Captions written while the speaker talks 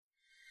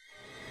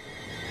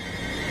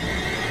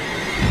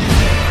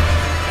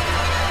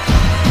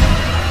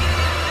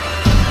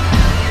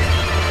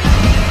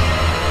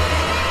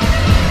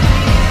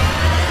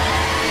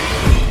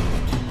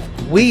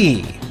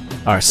We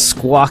are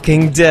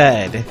Squawking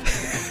Dead,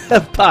 a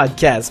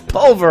podcast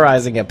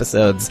pulverizing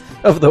episodes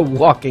of the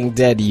Walking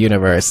Dead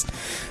universe.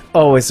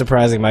 Always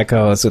surprising my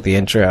co-host with the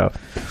intro.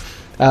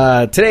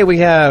 Today we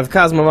have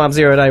Cosmo Mom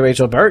Zero and I,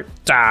 Rachel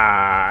Berta,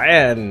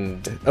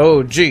 and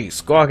OG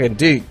Squawking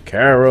D,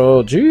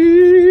 Carol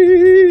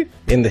G,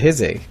 in the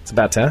hizzy. It's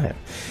about time.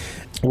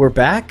 We're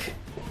back,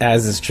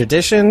 as is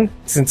tradition,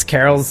 since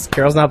Carol's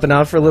not been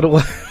on for a little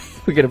while.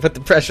 We're going to put the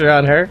pressure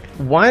on her.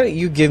 Why don't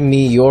you give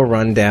me your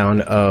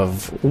rundown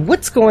of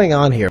what's going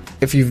on here?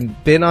 If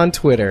you've been on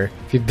Twitter,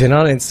 if you've been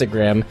on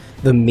Instagram,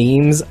 the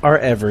memes are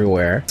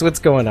everywhere. So what's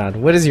going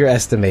on? What is your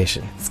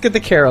estimation? Let's get the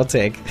Carol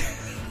take.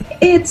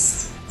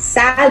 It's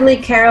sadly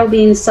Carol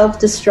being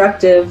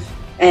self-destructive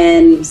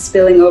and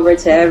spilling over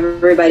to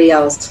everybody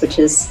else, which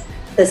is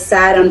the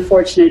sad,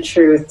 unfortunate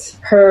truth.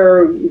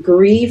 Her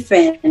grief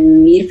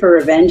and need for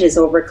revenge is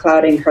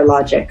overclouding her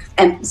logic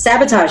and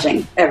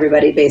sabotaging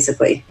everybody,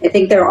 basically. I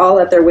think they're all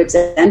at their wits'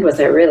 end with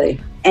her, really.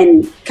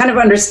 And kind of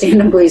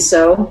understandably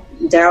so.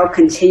 Daryl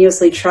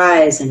continuously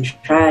tries and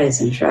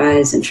tries and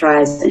tries and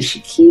tries, and she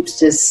keeps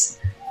just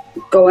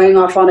going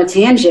off on a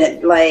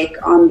tangent, like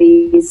on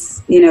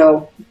these,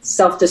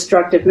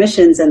 self-destructive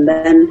missions, and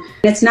then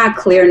it's not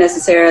clear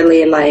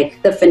necessarily like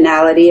the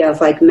finality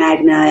of like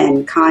Magna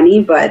and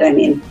Connie, but I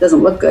mean, it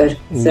doesn't look good.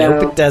 So.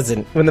 Nope, it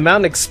doesn't. When the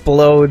mountain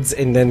explodes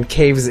and then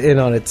caves in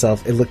on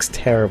itself, it looks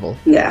terrible.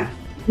 Yeah,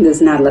 it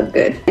does not look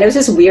good. And it was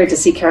just weird to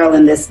see Carol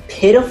in this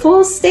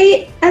pitiful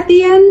state at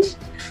the end.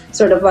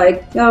 Sort of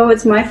like, oh,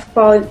 it's my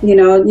fault, you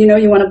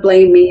want to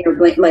blame me or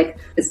blame, like,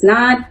 it's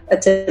not a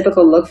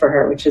typical look for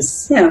her, which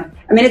is,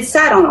 it's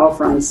sad on all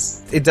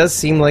fronts. It does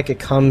seem like it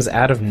comes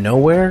out of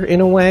nowhere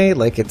in a way,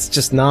 like it's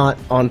just not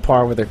on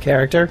par with her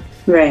character.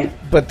 Right.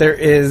 But there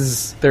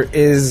is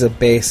a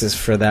basis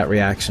for that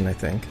reaction, I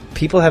think.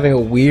 People having a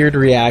weird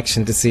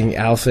reaction to seeing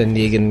Alpha and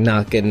Negan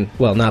knocking,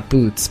 well, not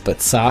boots,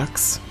 but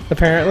socks,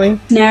 apparently.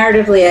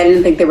 Narratively, I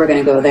didn't think they were going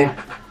to go there.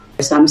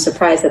 So I'm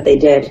surprised that they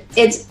did.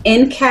 It's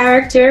in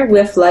character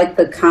with like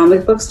the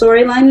comic book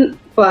storyline,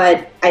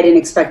 but I didn't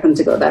expect them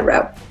to go that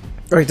route.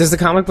 Right, does the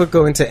comic book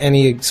go into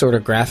any sort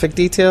of graphic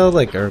detail,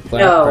 like, or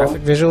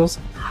graphic visuals?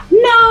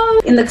 No.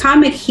 In the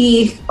comic,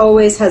 he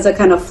always has a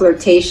kind of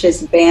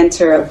flirtatious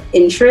banter of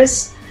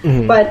interest,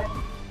 but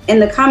in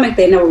the comic,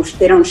 they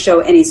don't show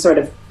any sort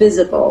of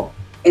physical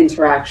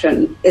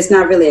interaction. It's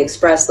not really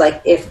expressed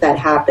like if that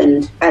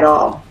happened at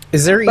all.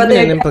 Is there even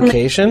an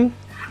implication?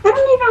 I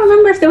don't even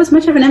remember if there was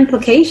much of an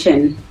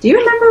implication. Do you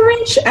remember,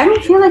 Rich? I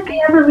don't feel like they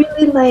ever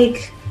really,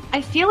 I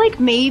feel like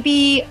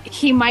maybe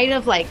he might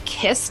have,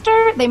 kissed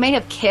her. They may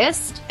have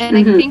kissed, and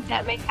I think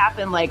that may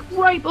happen,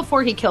 right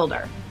before he killed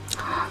her.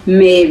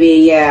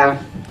 Maybe,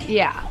 yeah.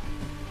 Yeah.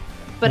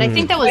 But I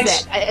think that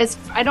was it.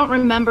 I don't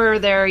remember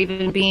there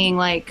even being,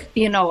 I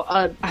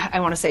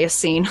want to say a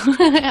scene,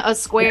 a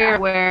square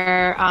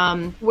where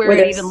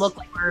it even looked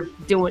like we're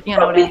doing, what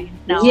I mean?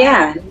 No,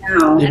 yeah,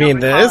 no. You mean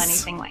this?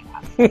 Anything like that.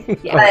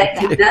 Yeah,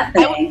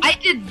 nothing. I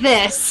did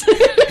this. I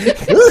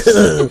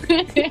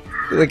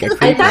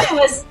thought it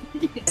was,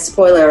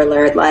 spoiler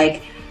alert,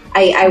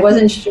 I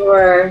wasn't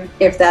sure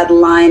if that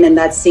line in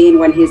that scene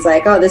when he's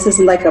like, oh, this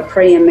isn't like a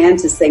praying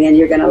mantis thing and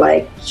you're going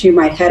to shoot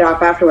my head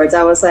off afterwards.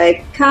 I was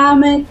like,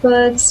 comic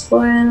book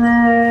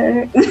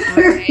spoiler.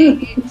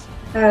 Right.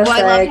 I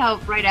love how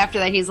right after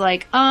that he's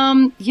like,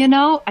 I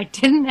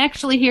didn't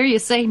actually hear you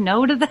say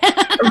no to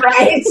that.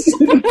 Right.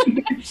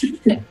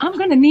 I'm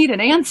going to need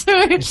an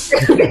answer.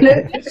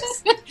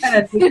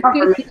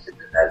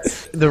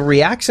 The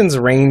reactions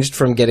ranged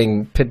from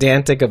getting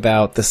pedantic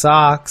about the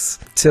socks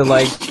to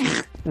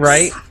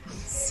right?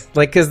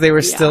 Because they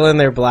were still in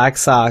their black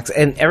socks,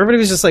 and everybody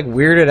was just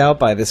weirded out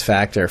by this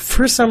factor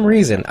for some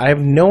reason. I have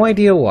no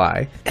idea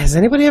why. Has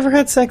anybody ever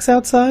had sex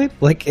outside?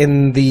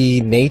 In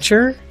the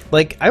nature?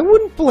 I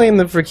wouldn't blame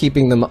them for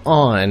keeping them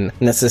on,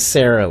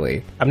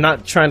 necessarily. I'm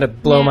not trying to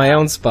blow my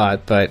own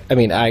spot, but, I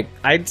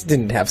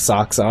didn't have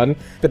socks on,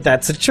 but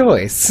that's a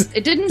choice.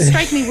 It didn't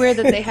strike me weird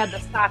that they had the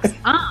socks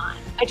on.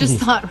 I just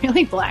thought,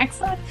 really, black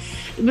socks?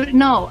 But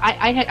no,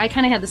 I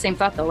kind of had the same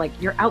thought, though.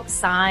 You're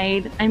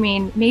outside.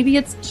 Maybe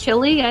it's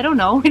chilly. I don't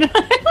know. I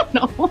don't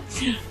know.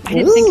 I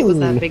didn't think it was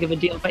that big of a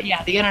deal. But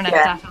yeah, the internet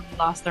definitely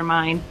lost their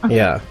mind.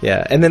 Yeah.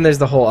 And then there's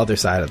the whole other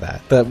side of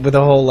that. With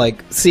the whole,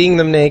 seeing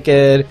them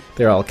naked,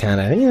 they're all kind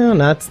of,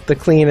 not the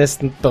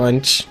cleanest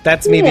bunch.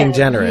 That's me being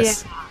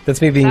generous. Yeah.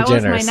 That's me being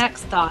generous. That was my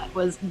next thought,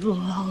 was...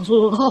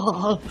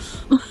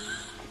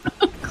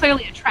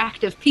 clearly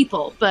attractive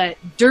people, but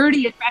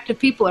dirty, attractive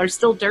people are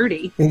still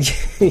dirty.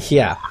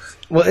 Yeah.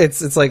 Well,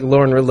 it's like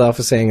Lauren Ridloff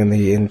was saying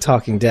in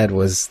Talking Dead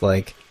was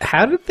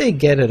how did they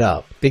get it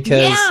up?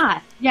 Because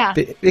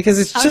because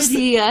it's just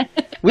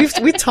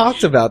we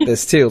talked about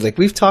this too.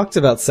 We've talked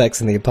about sex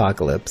in the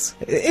apocalypse.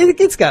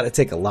 It's got to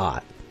take a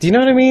lot. Do you know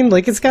what I mean?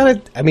 Like, it's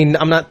gotta, I mean,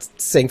 I'm not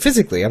saying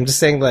physically, I'm just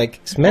saying, like,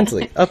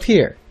 mentally, up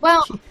here.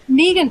 Well,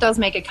 Negan does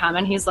make a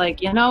comment. He's like,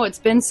 it's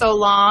been so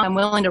long, I'm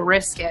willing to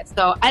risk it.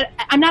 So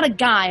I'm not a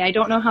guy. I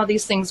don't know how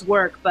these things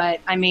work,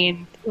 but I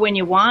mean, when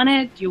you want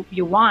it,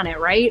 you want it,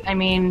 right? I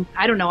mean,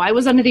 I don't know. I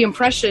was under the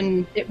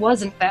impression it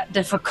wasn't that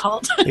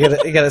difficult. you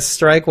gotta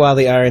strike while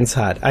the iron's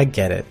hot. I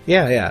get it.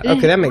 Yeah.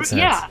 Okay, that makes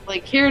sense. Yeah,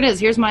 like, here it is.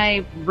 Here's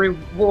my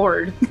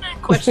reward,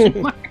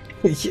 question mark.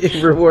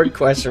 Reward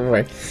question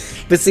mark.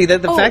 But see, the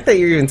fact that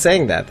you're even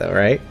saying that, though,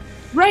 right?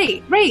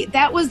 Right.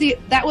 That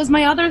was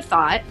my other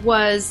thought,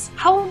 was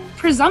how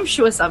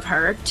presumptuous of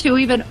her to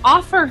even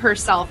offer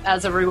herself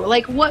as a reward.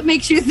 Like, what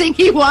makes you think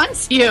he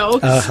wants you?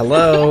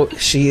 Hello,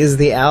 she is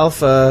the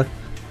alpha.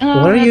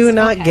 What are you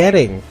not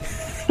getting?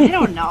 I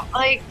don't know.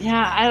 Like,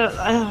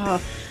 yeah,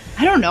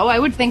 I don't know. I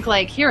would think,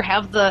 like, here,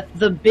 have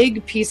the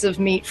big piece of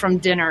meat from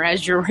dinner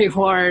as your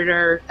reward,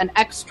 or an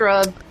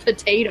extra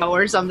potato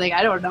or something.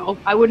 I don't know.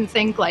 I wouldn't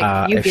think,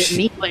 like, you get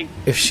meat. Like,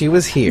 if she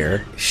was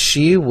here,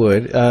 she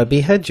would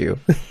behead you.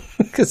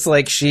 Because,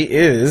 like, she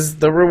is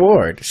the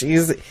reward. She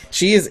is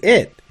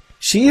it.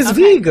 She is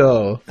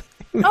Vigo.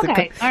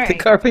 Okay, all right. The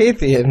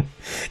Carpathian.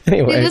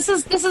 Anyway. Yeah, this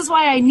is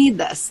why I need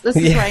this. This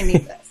is why I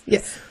need this.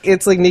 Yeah,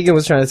 it's like Negan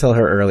was trying to tell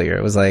her earlier.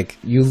 It was like,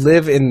 you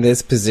live in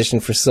this position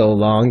for so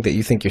long that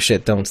you think your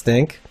shit don't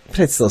stink, but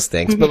it still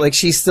stinks. But like,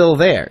 she's still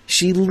there.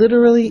 She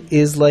literally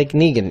is like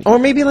Negan, or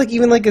maybe like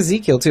even like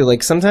Ezekiel too.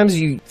 Like, sometimes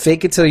you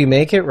fake it till you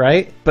make it,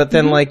 right? But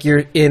then like,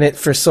 you're in it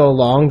for so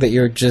long that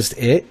you're just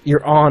it.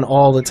 You're on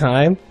all the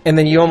time, and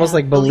then you almost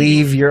like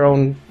believe your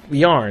own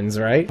yarns,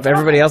 right? If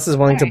everybody else is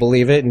willing to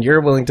believe it and you're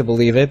willing to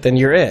believe it, then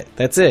you're it.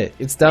 That's it.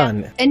 It's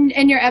done. Yeah.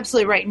 And you're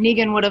absolutely right.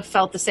 Negan would have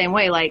felt the same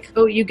way, like,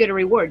 oh, you get a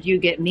reward, you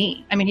get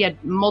me. I mean, he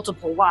had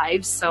multiple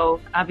wives,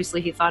 so obviously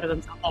he thought of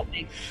himself that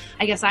way.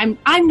 I guess I'm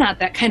not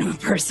that kind of a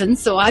person,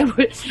 so I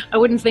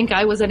wouldn't think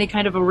I was any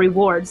kind of a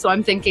reward. So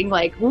I'm thinking,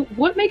 like,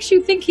 what makes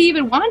you think he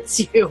even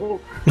wants you?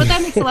 But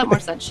that makes a lot more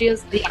sense. She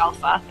is the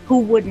alpha. Who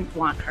wouldn't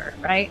want her,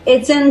 right?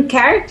 It's in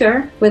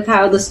character with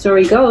how the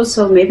story goes,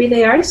 so maybe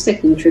they are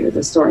sticking true to the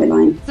storyline.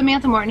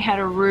 Samantha Morton had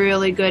a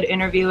really good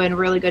interview and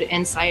really good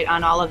insight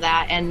on all of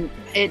that, and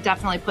it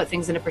definitely put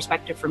things into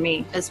perspective for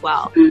me as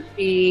well.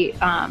 She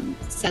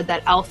said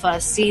that Alpha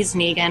sees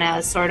Negan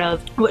as sort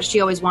of what she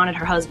always wanted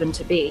her husband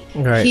to be.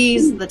 Right.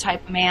 He's the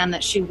type of man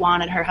that she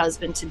wanted her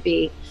husband to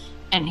be,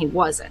 and he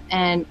wasn't.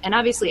 And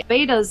obviously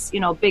Beta's,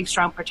 big,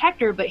 strong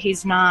protector, but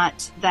he's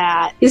not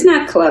that. He's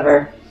not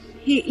clever.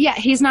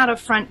 He's not a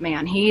front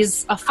man.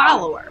 He's a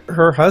follower.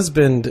 Her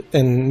husband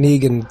and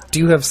Negan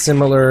do have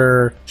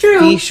similar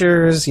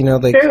features,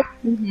 like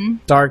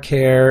dark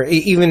hair,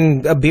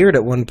 even a beard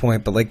at one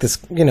point, but like this,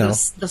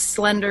 the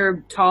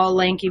slender, tall,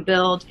 lanky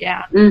build.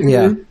 Yeah. Mm-hmm.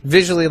 Yeah.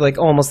 Visually, like,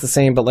 almost the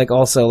same, but like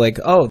also like,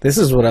 oh, this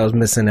is what I was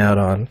missing out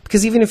on.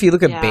 Because even if you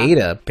look at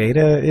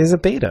Beta is a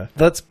Beta.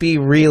 Let's be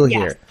real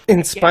here.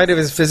 In spite of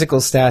his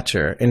physical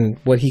stature and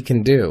what he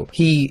can do,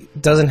 he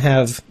doesn't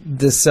have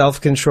the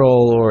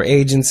self-control or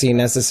agency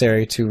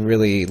necessary to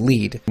really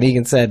lead.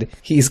 Negan said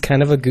he's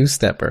kind of a goose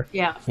stepper.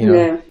 Yeah.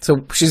 So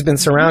she's been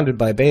surrounded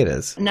by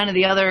Betas. None of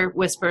the other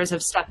Whispers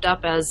have stepped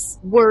up as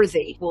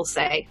worthy, we'll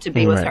say, to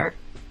be with her.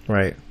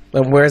 Right.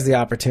 Well, where's the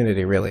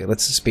opportunity, really?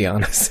 Let's just be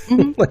honest.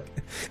 Like,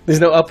 there's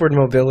no upward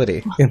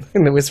mobility in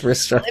the Whisperer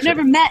structure. I've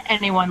never met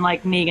anyone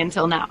like Negan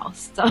till now.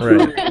 So.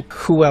 Right.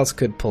 Who else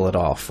could pull it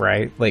off,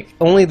 right? Like,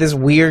 only this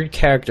weird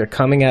character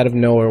coming out of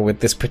nowhere with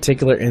this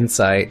particular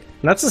insight.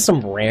 Not just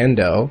some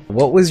rando.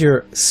 What was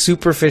your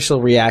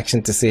superficial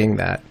reaction to seeing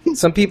that?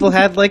 Some people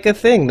had like a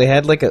thing. They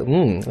had like a,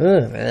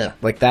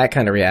 like that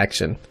kind of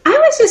reaction. I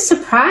was just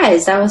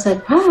surprised. I was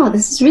like, wow,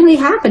 this is really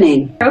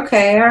happening.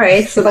 Okay, all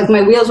right. So like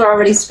my wheels were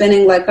already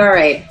spinning, like, all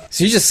right.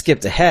 So you just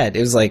skipped ahead. It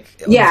was like,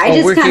 I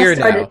just we're kind here of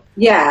started. now.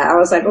 Yeah, I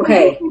was like,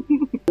 okay,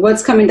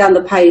 what's coming down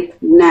the pipe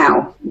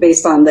now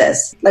based on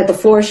this? Like the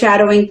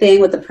foreshadowing thing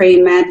with the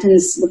praying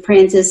mantis,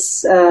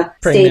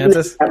 Praying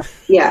mantis?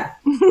 Yeah.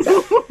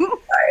 So,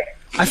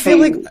 I feel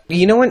like,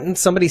 when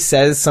somebody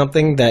says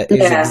something that is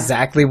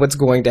exactly what's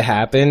going to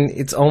happen,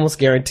 it's almost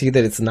guaranteed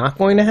that it's not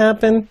going to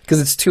happen because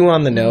it's too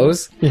on the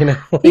nose, Yeah,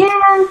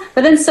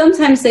 but then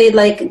sometimes they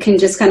can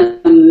just kind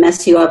of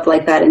mess you up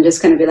like that and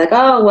just kind of be like,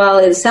 oh, well,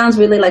 it sounds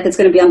really like it's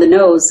going to be on the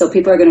nose, so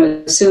people are going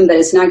to assume that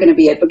it's not going to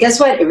be it. But guess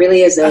what? It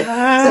really is it.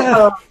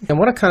 I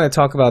want to kind of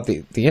talk about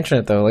the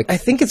internet, though. Like, I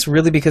think it's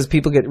really because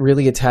people get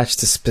really attached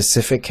to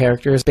specific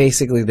characters.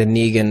 Basically, the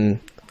Negan,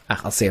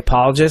 I'll say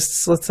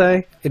apologists, let's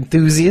say,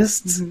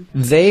 enthusiasts,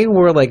 they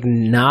were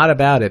not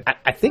about it.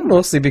 I think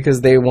mostly because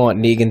they want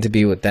Negan to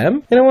be with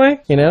them, in a way,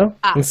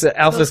 And so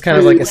Alpha's kind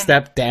of like a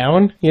step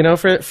down,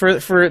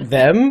 for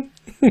them.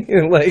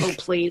 Like, Oh,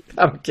 please.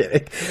 I'm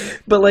kidding.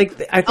 But like,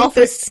 I think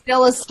Alpha's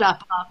still a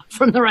step up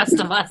from the rest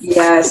of us.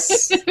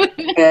 Yes.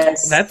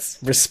 Yes. that's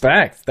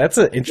respect. That's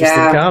an interesting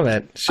Yeah.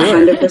 comment. Sure.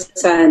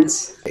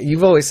 100%.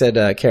 You've always said,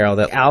 Carol,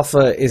 that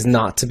Alpha is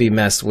not to be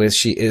messed with.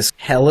 She is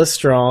hella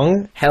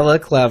strong, hella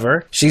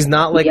clever. She's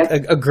not like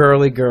Yep. a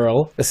girly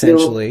girl,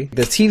 essentially.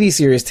 The TV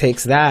series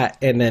takes that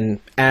and then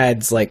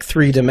adds like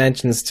 3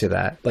 dimensions to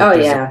that. Like, Oh,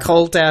 there's yeah. a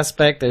cult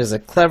aspect, there's a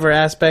clever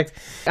aspect.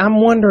 I'm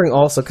wondering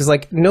also, because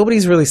like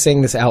nobody's really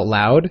saying this out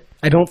loud.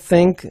 I don't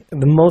think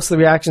most of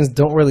the reactions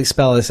don't really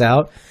spell this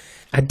out.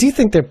 I do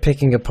think they're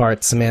picking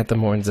apart Samantha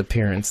Morton's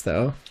appearance,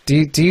 though.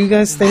 Do you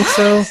guys think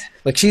so?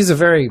 Like, she's a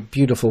very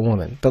beautiful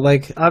woman, but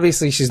like,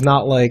 obviously, she's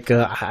not like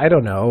I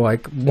don't know,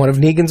 like one of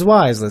Negan's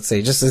wives, let's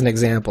say, just as an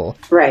example.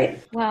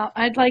 Right. Well,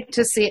 I'd like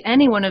to see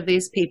any one of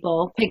these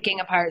people picking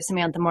apart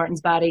Samantha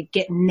Morton's body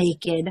get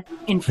naked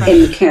in front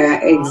of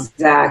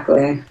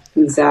Exactly.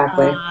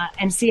 Exactly.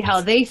 and see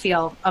how they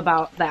feel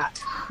about that.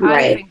 I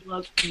Right. think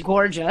look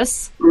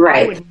gorgeous. I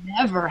Right. would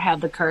never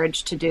have the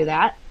courage to do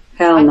that.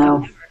 Hell I no.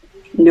 could never.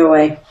 No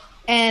way.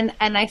 And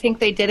I think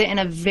they did it in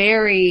a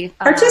very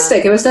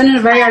Artistic. It was done in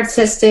a very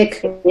artistic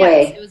Yes,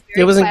 way. it was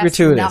It wasn't classy.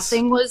 gratuitous.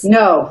 Nothing was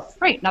No.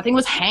 right. Nothing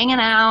was hanging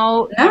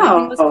out. No.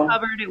 Everything was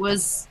covered. It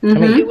was.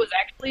 Mhm. It was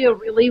actually a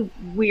really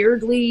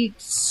weirdly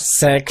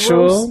Sexual?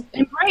 gross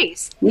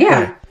embrace.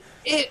 Yeah.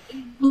 It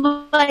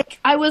like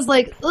I was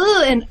like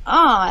ugh and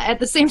at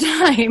the same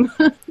time,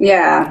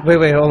 Yeah.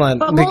 Wait, hold on.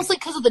 but mostly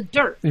because of the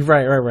dirt.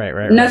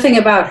 Right. Nothing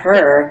about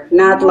her.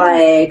 Not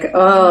like,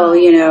 oh,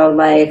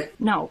 like,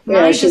 No,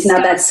 yeah, mine she's just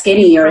not that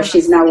skinny or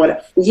she's not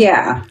what.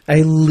 Yeah.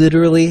 I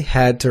literally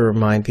had to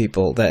remind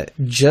people that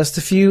just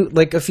a few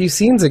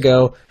scenes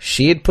ago,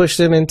 she had pushed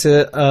him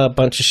into a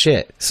bunch of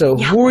shit. So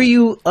who are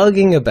you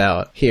ugging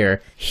about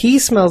here? He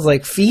smells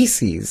like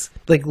feces,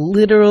 like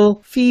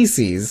literal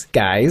feces,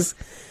 guys.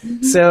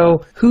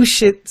 So whose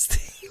shit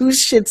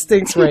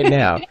stinks right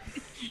now?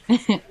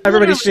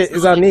 Everybody's shit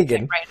is on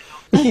Negan. Right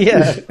now.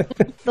 Yeah.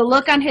 The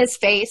look on his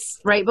face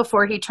right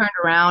before he turned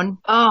around.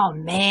 Oh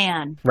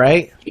man,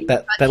 Right?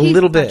 That he's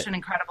little such bit. an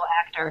incredible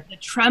actor. The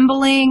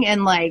trembling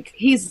and like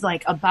he's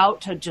like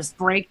about to just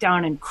break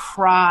down and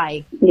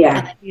cry. Yeah.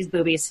 And then these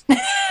boobies.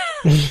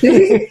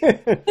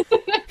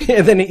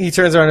 And then he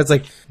turns around and it's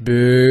like,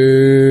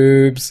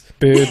 boobs.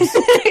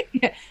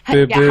 Yeah, how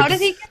boobs. did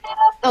he get that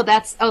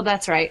up? Oh,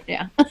 that's right.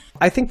 Yeah.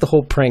 I think the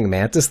whole praying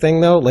mantis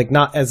thing, though, like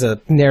not as a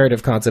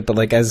narrative concept, but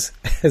like as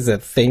a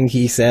thing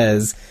he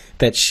says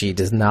that she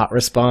does not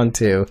respond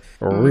to,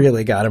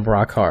 really got him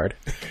rock hard.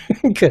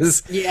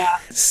 Because Yeah.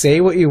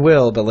 say what you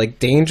will, but like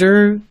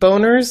danger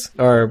boners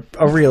are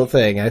a real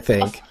thing, I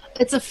think.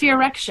 It's a fear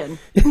erection.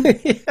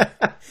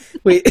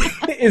 Wait,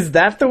 is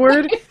that the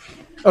word?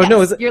 Oh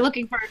no, is it? You're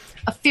looking for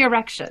a fear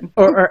erection.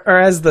 Or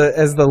as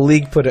the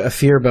league put it, a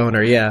fear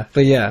boner? Yeah,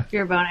 but yeah.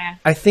 Fear boner.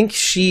 I think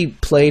she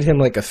played him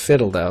like a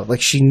fiddle, though.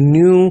 Like, she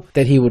knew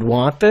that he would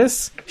want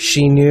this.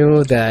 She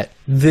knew that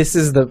this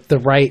is the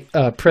right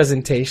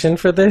presentation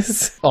for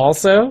this.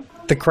 Also,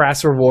 the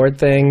crass reward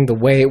thing, the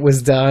way it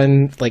was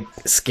done, like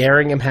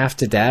scaring him half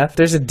to death.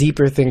 There's a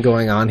deeper thing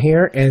going on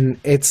here, and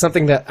it's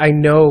something that I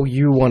know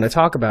you want to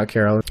talk about,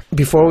 Carol.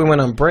 Before we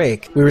went on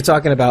break, we were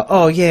talking about,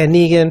 oh yeah,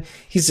 Negan,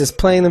 he's just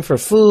playing them for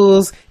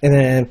fools, and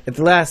then at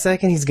the last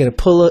second, he's gonna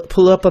pull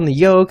up on the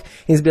yoke, and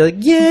he's be like,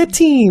 yeah,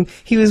 team,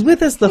 he was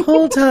with us the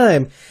whole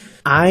time.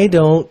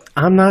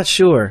 I'm not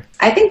sure.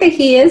 I think that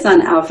he is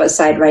on Alpha's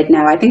side right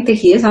now. I think that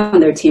he is on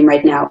their team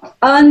right now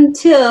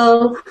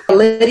until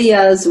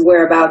Lydia's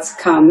whereabouts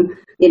come,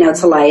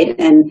 to light,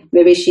 and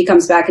maybe she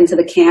comes back into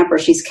the camp or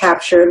she's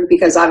captured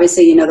because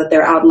obviously you know that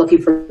they're out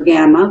looking for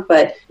Gamma,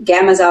 but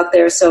Gamma's out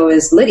there, so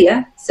is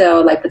Lydia.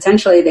 So like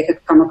potentially they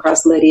could come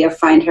across Lydia,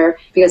 find her,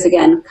 because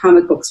again,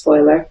 comic book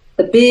spoiler.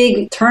 The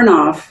big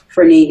turnoff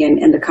for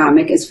Negan in the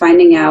comic is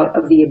finding out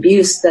of the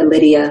abuse that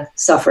Lydia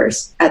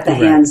suffers at the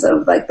hands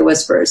of like the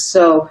Whisperers.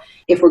 So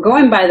if we're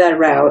going by that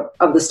route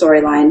of the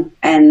storyline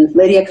and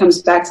Lydia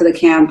comes back to the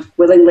camp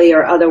willingly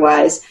or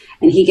otherwise,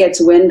 and he gets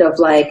wind of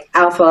like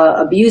Alpha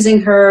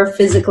abusing her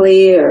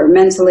physically or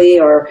mentally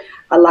or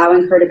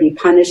allowing her to be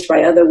punished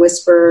by other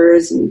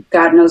Whisperers and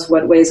God knows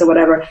what ways or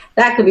whatever,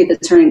 that could be the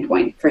turning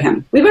point for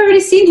him. We've already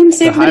seen him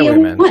save Lydia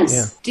Highwayman, once.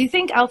 yeah. Do you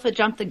think Alpha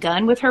jumped the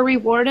gun with her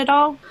reward at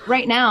all?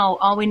 Right now,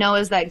 all we know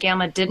is that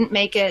Gamma didn't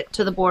make it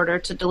to the border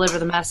to deliver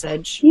the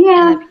message.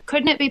 Yeah. And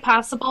couldn't it be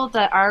possible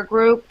that our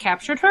group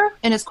captured her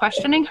and is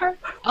questioning her?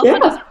 Alpha Yeah.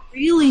 doesn't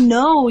really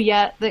know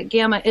yet that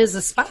Gamma is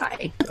a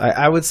spy.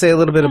 I would say a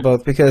little bit of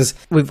both, because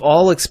we've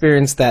all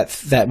experienced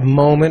that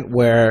moment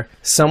where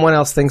someone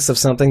else thinks of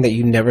something that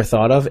you never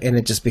thought of, and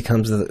it just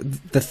becomes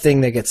the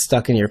thing that gets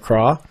stuck in your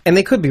craw. And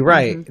they could be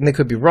right, and they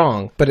could be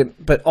wrong, but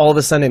all of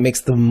a sudden it makes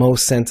the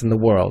most sense in the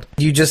world.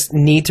 You just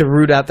need to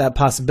root out that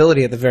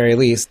possibility at the very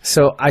least.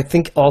 So I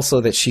think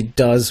also that she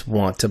does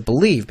want to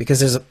believe, because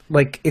there's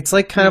it's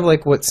like kind of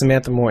like what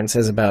Samantha Morton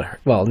says about her,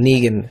 well,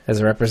 Negan as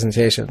a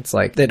representation. It's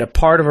like that a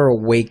part of her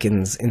awakens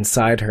awakens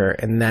inside her,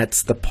 and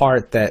that's the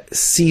part that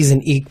sees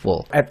an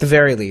equal, at the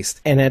very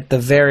least. And at the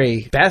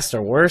very best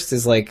or worst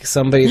is like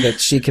somebody that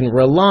she can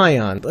rely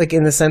on, like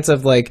in the sense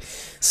of like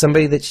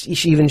somebody that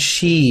even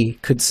she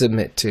could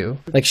submit to.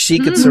 Like she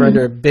could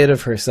surrender a bit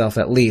of herself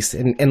at least,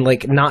 and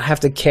like not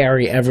have to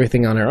carry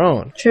everything on her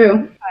own.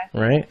 True.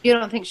 Right? You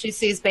don't think she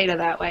sees Beta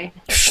that way?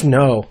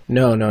 No.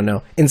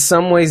 In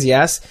some ways,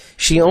 yes.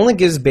 She only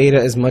gives Beta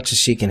as much as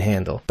she can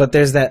handle. But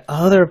there's that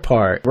other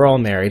part. We're all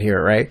married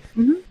here, right?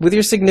 Mm-hmm. With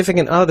your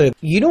significant other,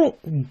 you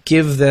don't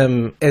give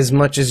them as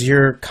much as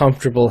you're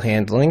comfortable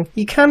handling.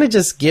 You kind of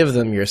just give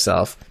them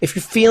yourself. If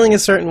you're feeling a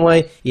certain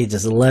way, you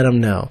just let them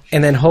know.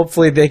 And then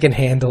hopefully they can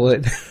handle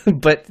it.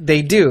 But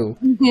they do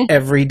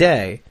every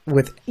day.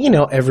 With,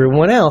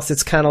 everyone else,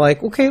 it's kind of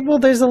like, okay, well,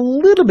 there's a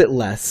little bit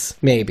less,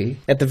 maybe,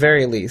 at the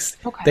very least,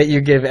 that you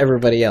give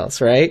everybody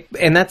else, right?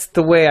 And that's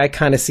the way I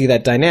kind of see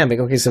that dynamic.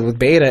 Okay, so with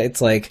Beta,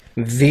 it's like,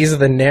 these are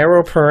the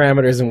narrow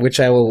parameters in which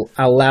I will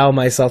allow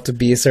myself to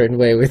be a certain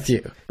way with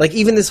you. Like,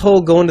 even this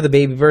whole going to the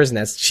baby bird's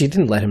nest, she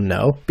didn't let him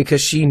know,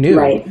 because she knew.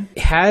 Right.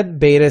 Had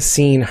Beta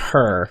seen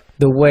her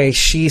the way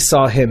she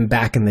saw him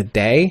back in the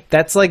day,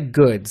 that's like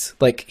goods.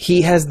 Like,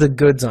 he has the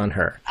goods on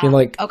her.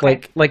 Like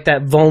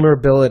that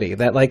vulnerability,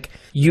 that like,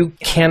 you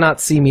cannot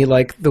see me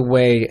like the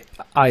way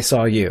I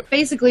saw you.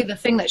 Basically, the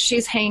thing that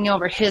she's hanging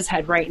over his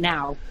head right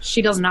now,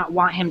 she does not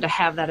want him to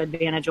have that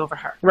advantage over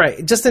her.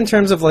 Right. Just in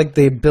terms of like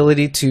the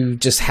ability to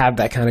just have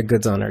that kind of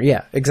goods on her.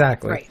 Yeah,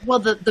 exactly. Right. Well,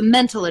 the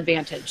mental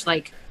advantage,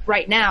 like,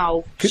 right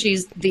now,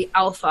 she's the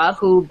alpha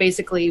who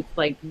basically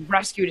like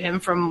rescued him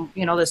from,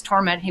 this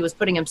torment he was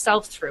putting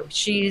himself through.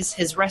 She's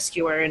his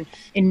rescuer. And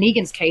in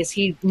Negan's case,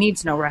 he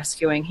needs no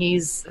rescuing.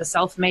 He's a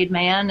self-made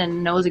man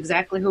and knows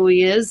exactly who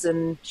he is,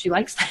 and she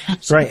likes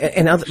that.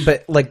 Right.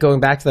 But like going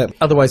back to that,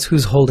 otherwise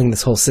who's holding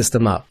this whole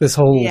system up? This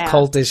whole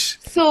cultish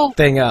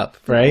thing up,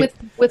 right?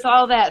 With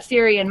all that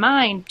theory in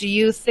mind, do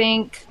you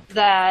think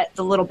that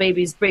the little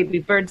baby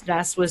bird's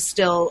nest was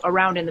still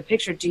around in the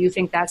picture? Do you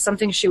think that's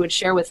something she would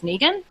share with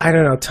Negan? I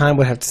don't know. Time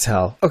would have to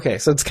tell. Okay,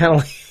 so it's kind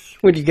of like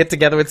when you get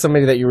together with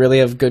somebody that you really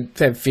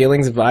have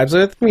feelings and vibes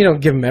with, you don't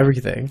give them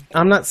everything.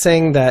 I'm not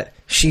saying that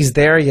she's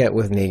there yet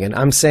with Negan.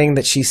 I'm saying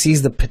that she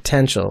sees the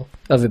potential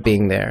of it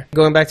being there.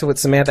 Going back to what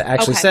Samantha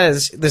actually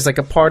says, there's like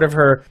a part of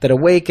her that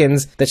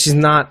awakens that she's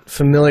not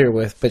familiar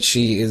with, but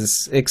she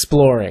is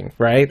exploring,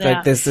 right? Yeah.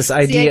 Like there's this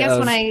idea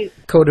of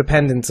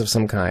codependence of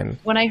some kind.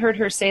 When I heard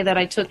her say that,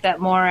 I took that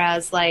more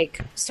as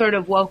like sort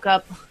of woke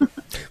up.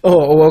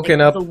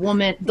 Woken up. The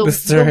woman, the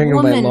stirring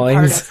of my loins.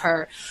 Part of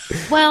her.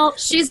 Well,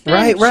 she's been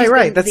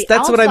right.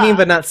 That's what I mean,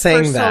 but not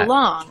saying that so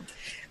long.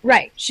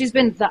 Right. She's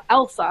been the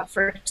alpha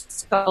for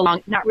so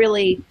long, not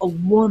really a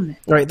woman.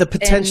 Right. The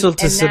potential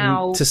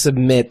to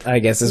submit, I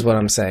guess, is what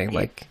I'm saying.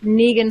 Like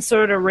Negan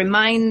sort of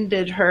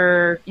reminded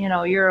her,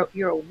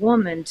 you're a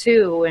woman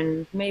too,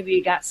 and maybe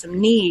you got some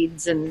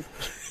needs, and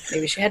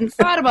maybe she hadn't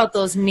thought about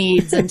those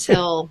needs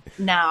until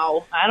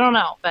now. I don't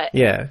know, but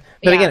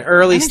again,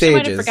 early stages. She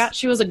might have forgot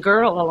she was a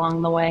girl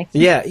along the way.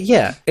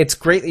 Yeah. It's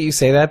great that you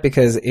say that,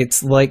 because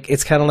it's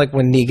kind of like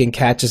when Negan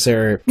catches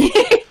her.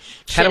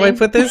 How do I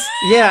put this?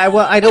 Yeah,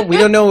 well, we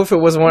don't know if it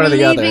was one or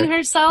the other.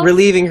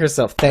 Relieving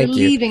herself. Thank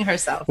you. Relieving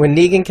herself. When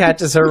Negan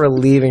catches her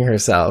relieving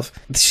herself,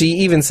 she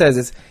even says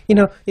it's,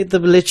 the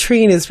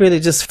latrine is really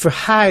just for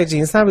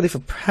hygiene. It's not really for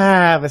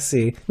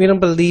privacy. We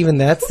don't believe in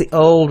that. It's the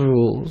old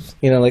rules.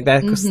 Like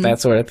that, that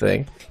sort of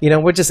thing.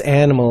 We're just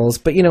animals,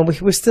 but,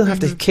 we still have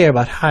to care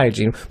about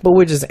hygiene, but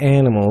we're just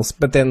animals.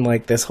 But then,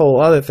 like, this whole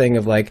other thing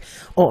of, like,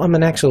 I'm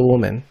an actual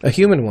woman, a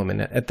human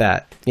woman at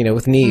that,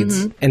 with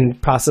needs,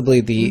 and possibly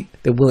the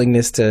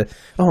willingness to,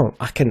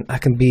 I can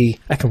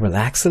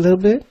relax a little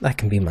bit. I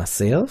can be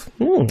myself.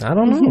 I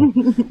don't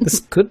know.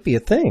 This could be a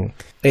thing.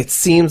 It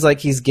seems like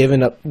he's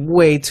given up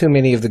way too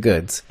many of the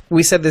goods.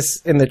 We said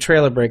this in the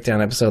trailer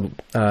breakdown episode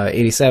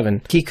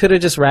 87. He could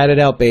have just ratted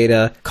out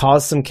Beta,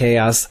 caused some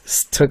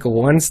chaos, took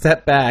one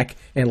step back,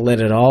 and let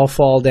it all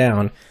fall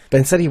down. But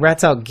instead he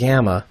rats out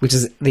Gamma, which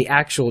is the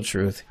actual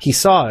truth. He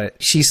saw it.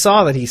 She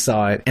saw that he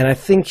saw it. And I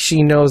think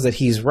she knows that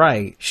he's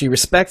right. She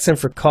respects him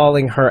for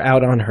calling her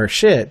out on her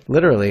shit,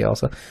 literally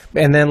also.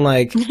 And then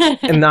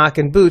and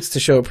knocking boots to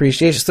show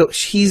appreciation. So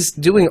she's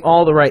doing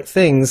all the right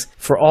things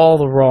for all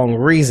the wrong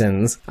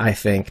reasons, I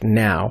think,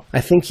 now.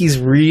 I think he's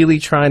really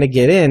trying to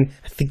get in.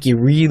 I think he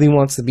really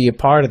wants to be a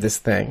part of this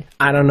thing.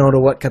 I don't know to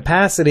what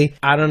capacity.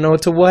 I don't know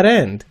to what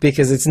end.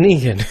 Because it's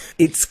Negan.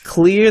 It's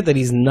clear that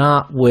he's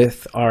not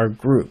with our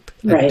group.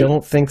 Right. I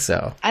don't think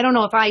so. I don't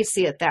know if I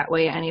see it that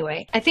way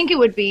anyway. I think it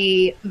would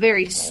be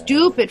very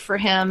stupid for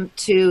him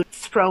to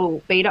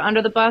throw Beta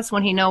under the bus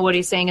when he knows what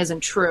he's saying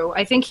isn't true.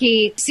 I think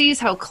he sees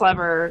how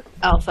clever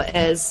Alpha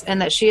is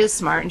and that she is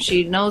smart and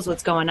she knows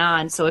what's going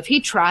on. So if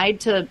he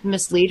tried to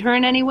mislead her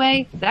in any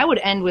way, that would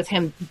end with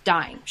him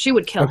dying. She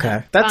would kill him.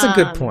 Okay. That's a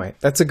good point.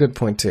 That's a good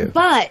point too.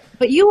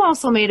 But you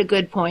also made a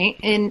good point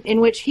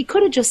in which he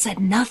could have just said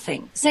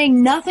nothing.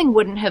 Saying nothing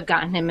wouldn't have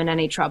gotten him in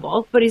any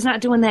trouble, but he's not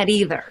doing that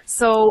either.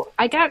 So So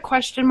I got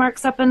question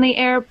marks up in the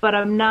air, but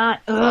I'm not.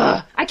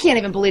 I can't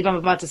even believe I'm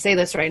about to say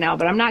this right now,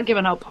 but I'm not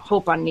giving up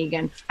hope on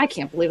Negan. I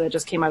can't believe that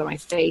just came out of my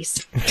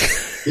face.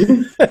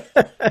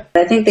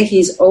 I think that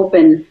he's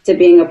open to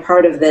being a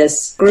part of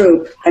this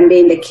group and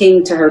being the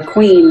king to her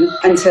queen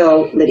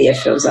until Lydia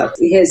shows up.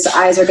 His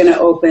eyes are going to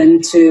open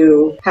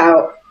to how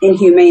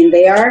inhumane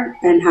they are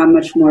and how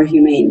much more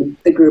humane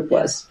the group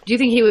was. Do you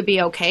think he would be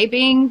okay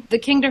being the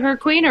king to her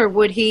queen, or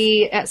would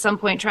he at some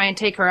point try and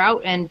take her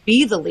out and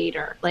be the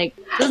leader? Like,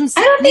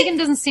 Negan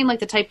doesn't seem like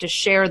the type to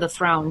share the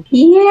throne.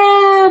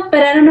 Yeah,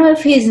 but I don't know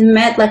if he's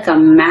met like a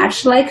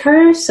match like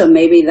her, so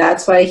maybe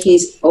that's why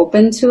he's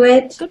open to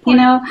it. Good point.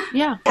 You know?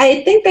 Yeah.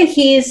 I think that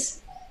he's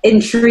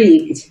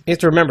intrigued. You have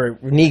to remember,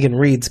 Negan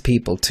reads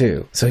people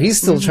too. So he's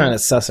still trying to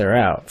suss her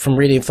out. From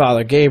reading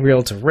Father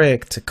Gabriel to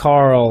Rick to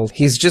Carl,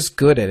 he's just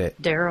good at it.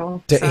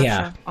 Daryl,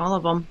 Sasha, all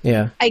of them.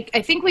 Yeah. I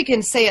think we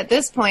can say at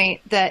this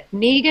point that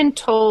Negan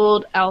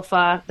told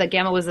Alpha that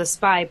Gamma was a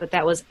spy, but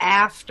that was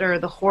after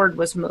the Horde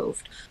was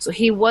moved. So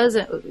he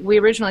wasn't, we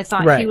originally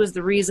thought he was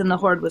the reason the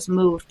Horde was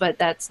moved, but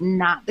that's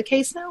not the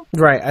case now?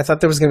 Right. I thought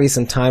there was going to be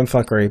some time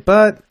fuckery,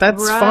 but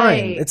that's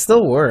fine. It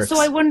still works. So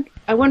I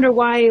wonder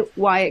why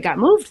it got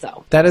moved,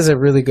 though. That is a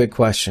really good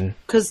question.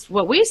 Because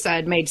what we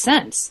said made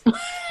sense.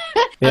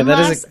 Yeah,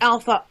 Unless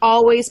Alpha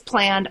always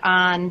planned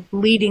on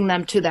leading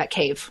them to that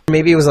cave.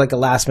 Maybe it was like a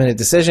last-minute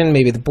decision.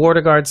 Maybe the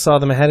border guards saw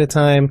them ahead of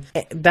time.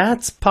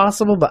 That's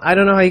possible, but I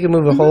don't know how you can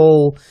move a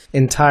whole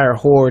entire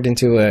horde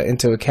into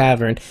a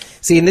cavern.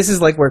 See, and this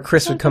is like where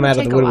Chris would come out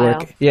of the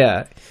woodwork.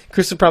 Yeah,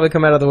 Chris would probably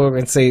come out of the woodwork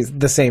and say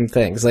the same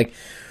things. Like,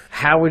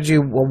 why would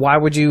you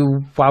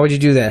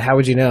do that? How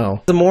would you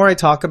know? The more I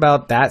talk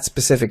about that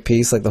specific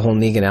piece, like the whole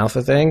Negan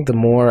Alpha thing, the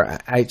more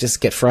I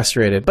just get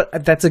frustrated.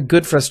 But that's a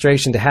good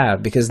frustration to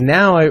have, because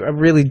now I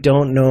really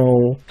don't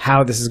know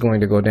how this is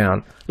going to go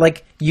down.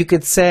 Like, you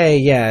could say,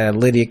 yeah,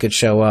 Lydia could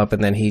show up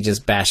and then he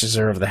just bashes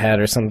her over the head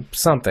or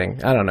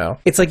something. I don't know.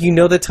 It's like, you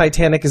know, the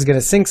Titanic is going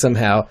to sink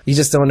somehow. You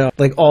just don't know,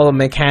 like, all the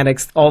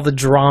mechanics, all the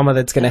drama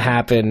that's going to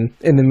happen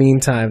in the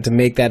meantime to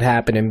make that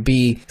happen and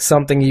be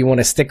something you want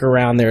to stick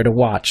around there to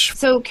watch.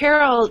 So,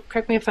 Carol,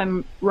 correct me if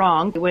I'm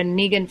wrong, when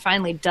Negan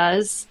finally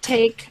does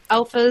take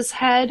Alpha's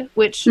head,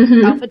 which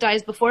Alpha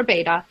dies before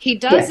Beta, he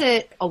does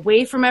it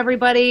away from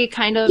everybody,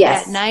 kind of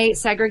at night,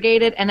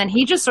 segregated, and then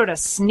he just sort of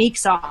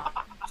sneaks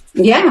off.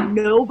 Yeah.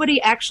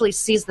 Nobody actually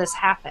sees this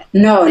happen.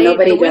 No,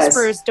 nobody does. The does.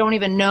 Whisperers don't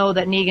even know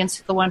that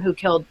Negan's the one who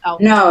killed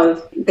Alpha.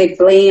 No, they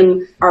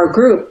blame our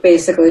group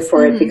basically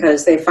for it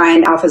because they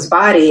find Alpha's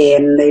body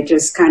and they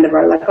just kind of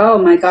are like, oh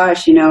my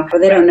gosh, you know,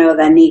 but they don't know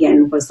that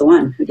Negan was the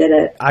one who did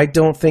it. I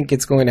don't think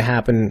it's going to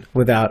happen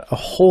without a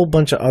whole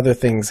bunch of other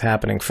things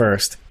happening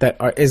first that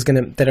are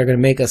going to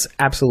make us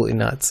absolutely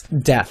nuts.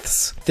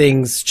 Deaths,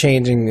 things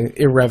changing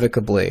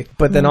irrevocably.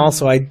 But then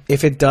also,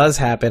 if it does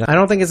happen, I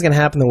don't think it's going to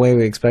happen the way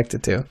we expect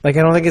it to. Like,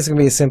 I don't think it's going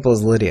to be as simple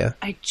as Lydia.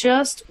 I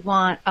just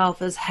want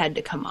Alpha's head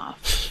to come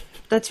off.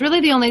 That's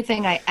really the only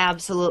thing I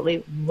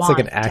absolutely want. It's like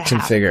an action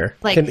figure.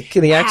 Like,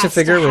 can the action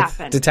figure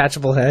with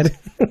detachable head?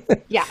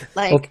 Yeah,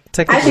 like, well,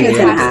 I think it's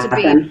it going has to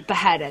be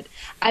beheaded.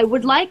 I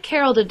would like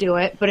Carol to do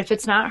it, but if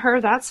it's not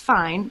her, that's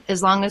fine,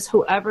 as long as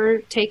whoever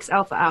takes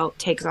Alpha out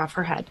takes off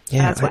her head.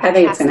 Yeah, that's what I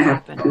think it's has going to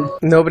to happen.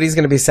 Nobody's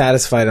going to be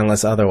satisfied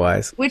unless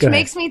otherwise. Which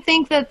makes me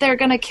think that they're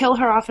going to kill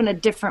her off in a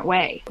different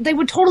way. They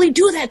would totally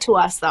do that to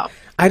us, though.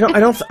 I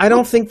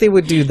don't think they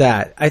would do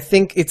that. I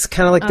think it's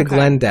kind of like the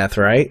Glenn death,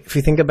 right? If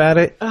you think about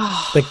it,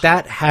 like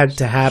that had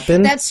to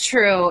happen. That's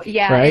true.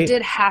 Yeah, right? It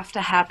did have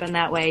to happen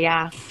that way.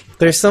 Yeah.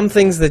 There's some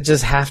things that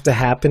just have to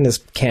happen as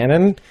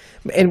canon,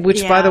 and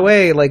which, by the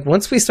way, like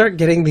once we start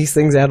getting these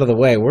things out of the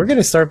way, we're going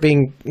to start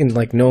being in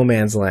like no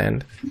man's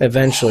land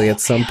eventually at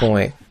some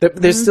point.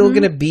 There's still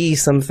going to be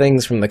some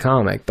things from the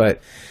comic, but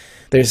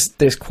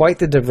there's quite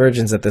the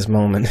divergence at this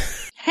moment.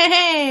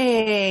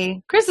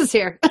 Hey, Chris is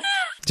here.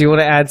 Do you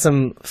want to add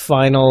some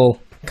final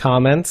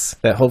comments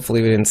that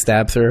hopefully we didn't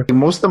stab through?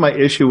 Most of my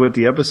issue with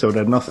the episode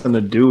had nothing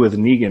to do with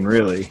Negan,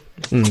 really.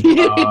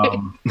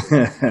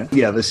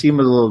 Yeah, the scene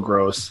was a little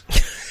gross.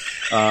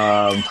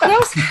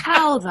 Gross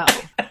how, though?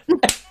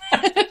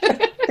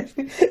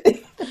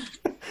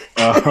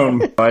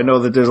 I know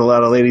that there's a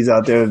lot of ladies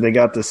out there that they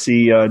got to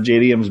see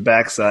JDM's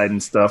backside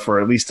and stuff,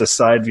 or at least a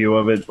side view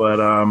of it, but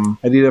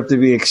I did have to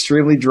be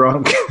extremely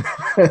drunk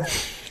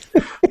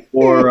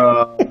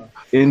or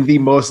in the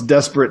most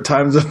desperate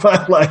times of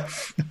my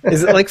life.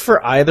 Is it like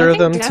for either of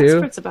them, too?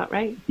 That's about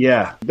right.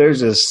 Yeah,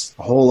 there's just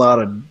a whole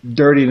lot of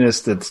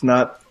dirtiness that's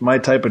not my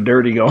type of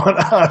dirty going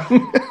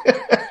on.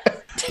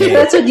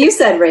 That's what you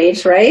said,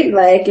 Rach, right?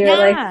 Like, you're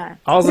like...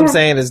 All I'm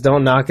saying is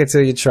don't knock it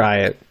till you try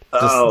it.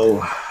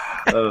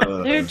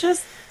 They're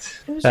just...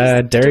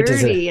 Dirt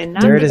dirty is and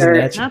not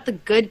not the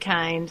good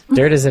kind.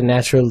 Dirt is a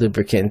natural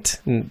lubricant.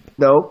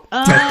 Nope.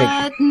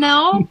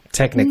 No.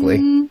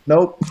 Technically.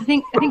 Nope. I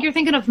think you're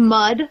thinking of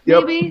mud,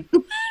 Yep. maybe?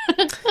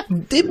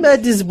 The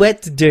mud is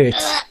wet dirt.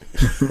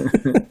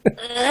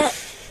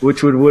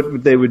 Which would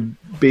what they would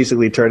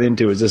basically turn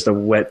into is just a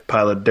wet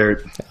pile of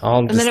dirt.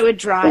 And then it would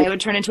dry. It would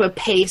turn into a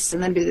paste,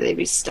 and then they'd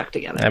be stuck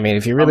together. I mean,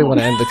 if you really want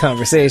to end the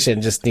conversation,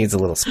 it just needs a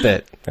little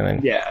spit. And then,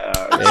 Yeah.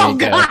 there you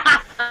go.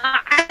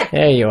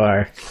 There you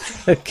are.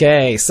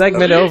 Okay,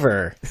 segment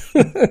over.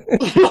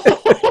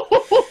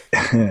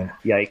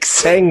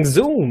 Yikes. Bang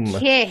zoom.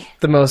 Yeah.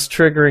 The most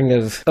triggering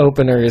of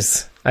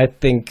openers I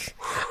think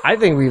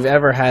we've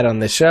ever had on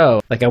the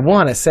show. Like, I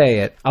want to say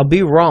it. I'll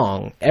be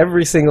wrong.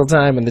 Every single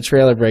time in the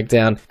trailer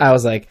breakdown, I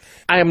was like,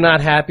 I am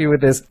not happy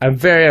with this. I'm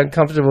very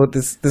uncomfortable with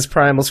this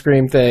Primal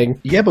Scream thing.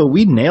 Yeah, but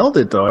we nailed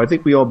it, though. I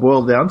think we all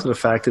boiled down to the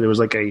fact that it was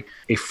like a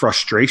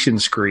frustration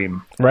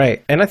scream.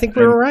 Right. And I think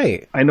we were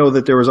right. I know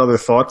that there was other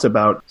thoughts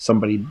about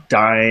somebody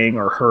dying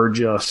or her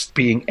just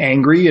being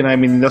angry, and I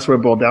mean, that's what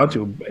it boiled down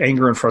to,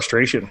 anger and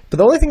frustration. But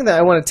the only thing that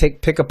I want to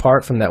pick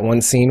apart from that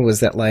one scene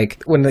was that,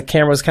 like, when the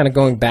camera was kind of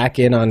going back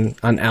in on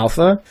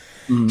Alpha,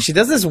 she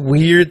does this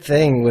weird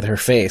thing with her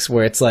face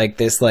where it's like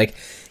this, like,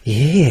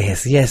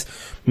 yes,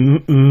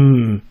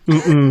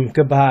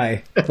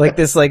 goodbye. Like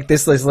this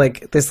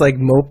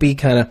mopey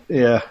kind of.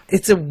 Yeah.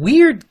 It's a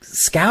weird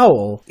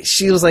scowl.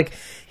 She was like,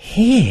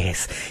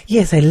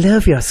 yes, I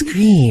love your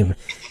scream.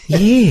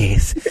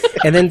 Yes.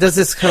 And then does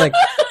this kind of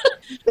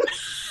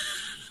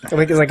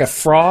like it's like a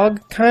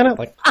frog kind of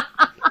like.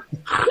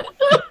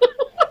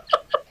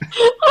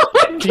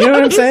 Do you know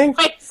what I'm saying?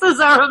 Faces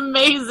are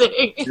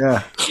amazing.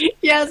 Yeah.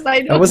 Yes, I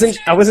know. I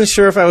wasn't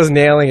sure if I was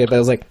nailing it, but I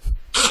was like,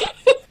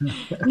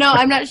 No,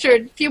 I'm not sure.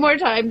 A few more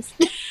times.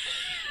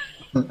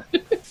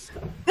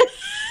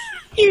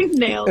 You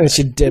nailed it. and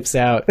she dips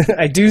out.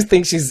 I do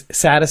think she's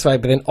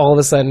satisfied, but then all of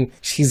a sudden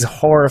she's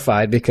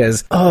horrified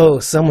because, oh,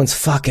 someone's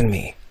fucking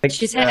me. Like,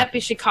 She's happy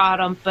she caught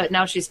him, but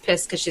now she's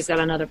pissed because she's got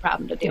another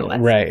problem to deal with.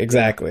 right,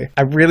 exactly.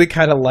 I really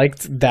kind of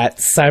liked that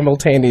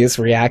simultaneous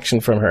reaction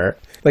from her.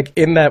 Like,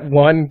 in that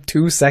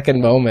 1-2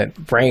 second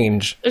moment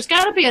range. There's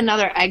got to be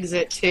another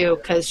exit, too,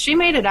 because she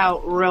made it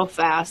out real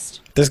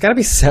fast. There's got to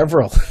be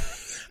several,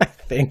 I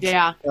think.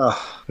 Yeah.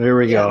 Oh, there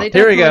we go. They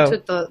Here we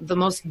definitely go. took the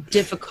most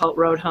difficult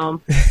road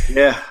home.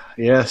 Yeah.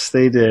 Yes,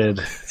 they did.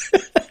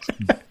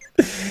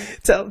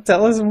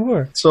 Tell us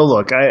more. So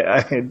look,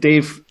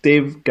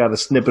 Dave got a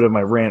snippet of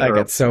my rant. I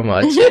got so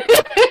much.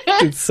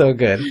 It's so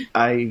good.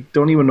 I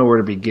don't even know where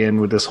to begin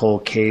with this whole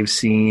cave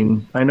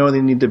scene. I know they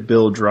need to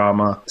build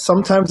drama.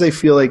 Sometimes I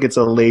feel like it's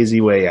a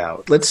lazy way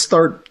out. Let's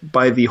start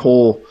by the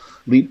whole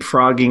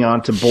leapfrogging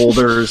onto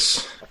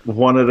boulders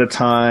one at a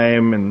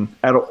time, and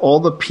out of all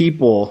the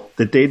people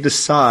that they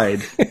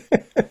decide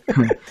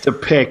to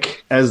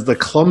pick as the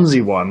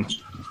clumsy one,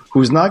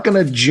 who's not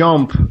going to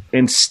jump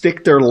and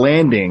stick their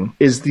landing,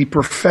 is the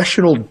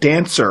professional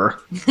dancer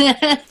 /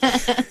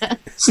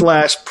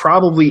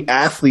 probably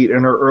athlete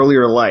in her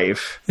earlier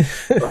life.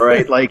 All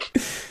right, like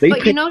they.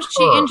 But you know,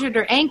 she her. injured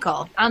her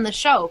ankle on the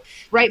show.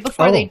 Right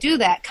before they do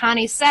that,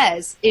 Connie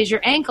says, "Is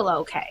your ankle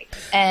okay?"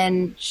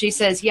 And she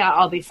says, "Yeah,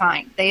 I'll be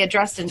fine." They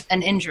addressed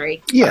an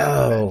injury. Yeah.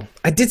 Oh,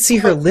 I did see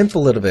her limp a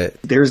little bit.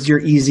 There's your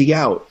easy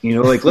out. You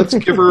know, like let's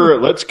give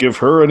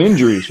her an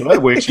injury so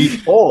that way she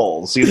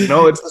falls. You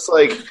know, it's just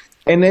like.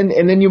 And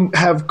then you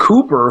have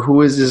Cooper,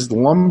 who is this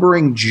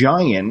lumbering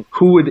giant,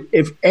 who would,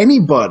 if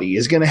anybody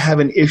is going to have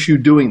an issue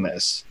doing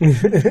this,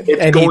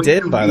 And he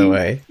did, by the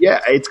way.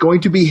 Yeah, it's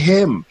going to be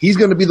him. He's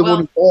going to be the one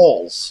who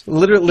falls. He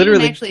Literally.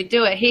 didn't actually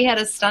do it. He had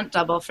a stunt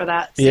double for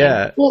that scene.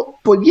 Yeah. Well,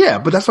 but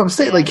that's what I'm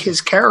saying. Like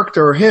his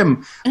character, or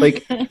him,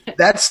 like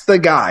that's the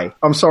guy.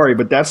 I'm sorry,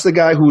 but that's the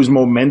guy whose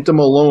momentum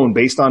alone,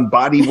 based on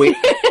body weight.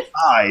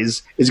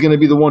 Eyes is going to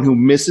be the one who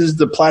misses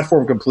the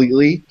platform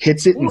completely,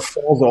 hits it, and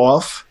falls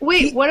off.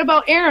 Wait, what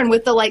about Aaron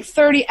with the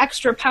 30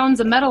 extra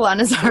pounds of metal on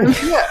his arm?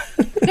 Yeah.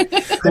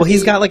 Well,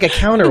 he's got like a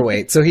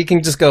counterweight, so he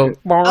can just go.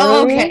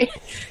 Oh, okay.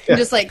 You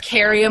just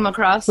carry him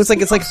across.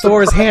 It's like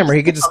Thor's hammer.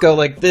 He could just go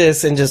like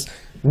this and just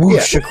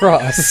whoosh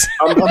across.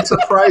 I'm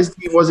surprised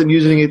he wasn't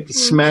using it to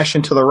smash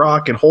into the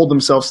rock and hold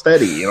himself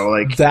steady. You know,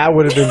 like That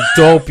would have been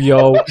dope,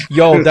 yo.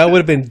 That would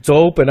have been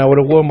dope, and I would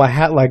have worn my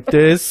hat like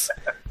this.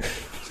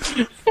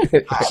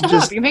 Shut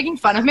up. You're making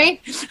fun of me?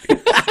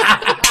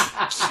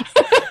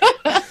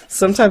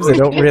 Sometimes I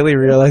don't really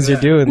realize you're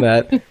doing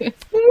that.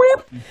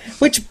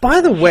 Which,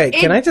 by the way,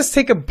 can I just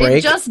take a break?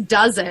 It just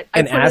does it. I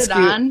and put ask it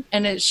you- on,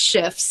 and it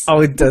shifts. Oh,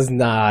 it does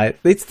not.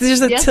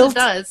 There's a Yes, it tilt.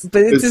 does.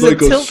 But it's there's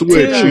like a tilt switch.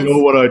 too. You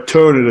know, when I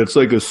turn it, it's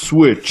like a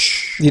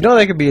switch. You know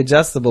that could be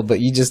adjustable, but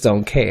you just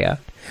don't care.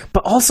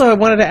 But also, I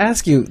wanted to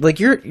ask you, like,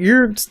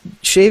 you're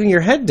shaving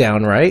your head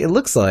down, right? It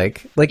looks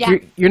like Yeah.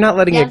 you're not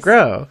letting it Yes.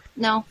 grow.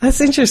 No.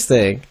 That's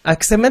interesting.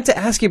 Because I meant to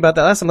ask you about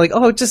that last time. Like,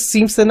 oh, it just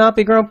seems to not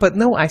be growing. But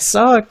no, I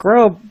saw it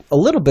grow a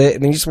little bit,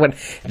 and then you just went.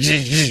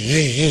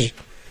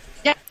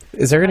 Yeah.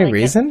 Is there any like it.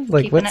 reason?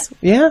 Like, Keeping what's?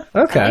 Yeah.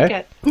 Okay. I like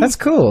it. That's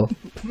cool.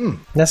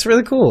 That's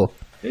really cool.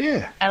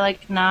 Yeah. I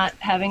like not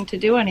having to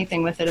do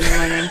anything with it in the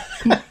morning.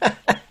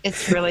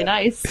 It's really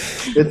nice.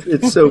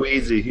 It's so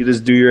easy. You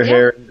just do your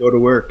hair and go to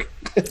work.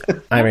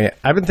 I mean,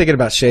 I've been thinking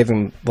about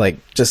shaving, like,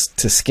 just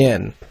to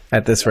skin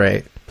at this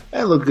rate.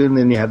 That looked good, and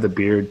then you have the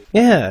beard.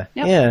 Yeah,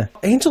 Yep. yeah.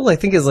 Angel, I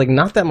think, is like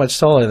not that much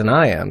taller than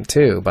I am,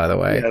 too. By the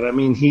way, And I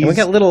mean, and we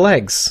got little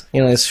legs.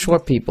 You know, as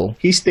short people.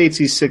 he states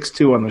he's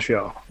 6'2" on the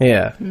show.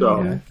 Yeah,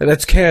 So,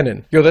 that's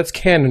canon. Yo, that's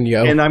canon,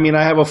 yo. and I mean,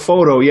 I have a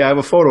photo. Yeah, I have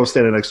a photo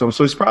standing next to him,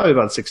 so he's probably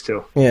about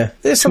 6'2". Yeah,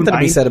 there's something to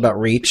be 290. said about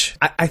reach.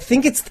 I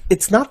think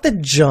it's not the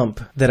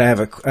jump that I have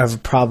a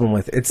problem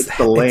with. It's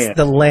the land. It's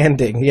the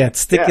landing. Yeah, it's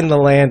sticking Yeah. the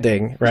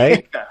landing,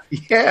 right?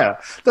 Yeah,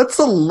 that's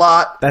a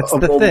lot That's of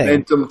the thing.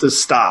 momentum to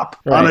stop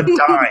on a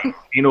Right. dime.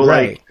 You know,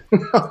 Right.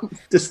 like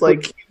just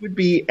like he would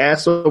be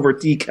ass over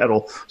tea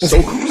kettle. So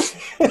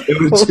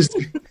it was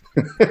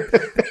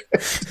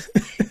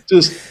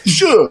just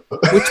sure.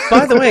 Which,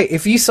 by the way,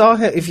 if you saw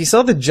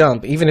the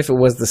jump, even if it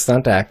was the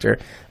stunt actor,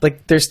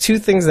 like there's two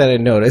things that I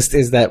noticed: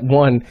 is that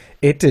one,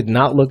 it did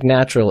not look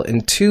natural,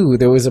 and two,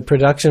 there was a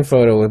production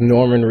photo with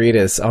Norman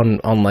Reedus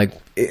on like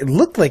it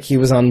looked like he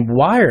was on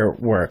wire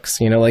works,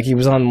 you know, like he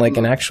was on like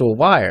an actual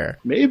wire.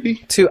 Maybe.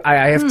 Two,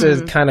 I have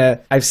to kind of.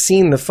 I've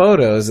seen the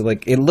photos.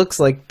 Like it looks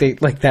like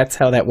that's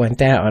how that went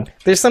down.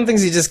 There's some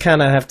things you just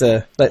kind of have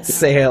to let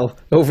sail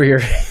over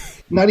your.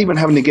 Not even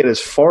having to get as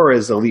far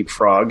as the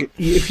leapfrog.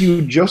 If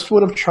you just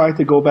would have tried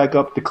to go back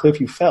up the cliff,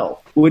 you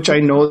fell, which I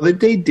know that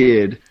they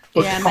did.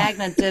 But Yeah,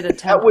 Magna did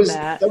attempt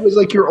that was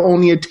like your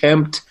only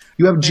attempt.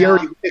 You have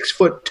Jerry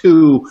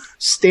 6'2"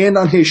 stand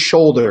on his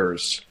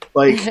shoulders,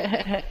 like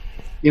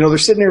you know they're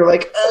sitting there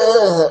like,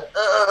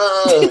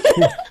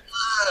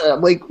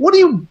 like what are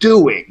you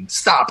doing?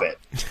 Stop it!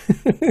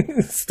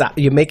 Stop!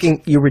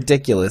 You're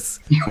ridiculous.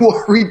 You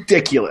are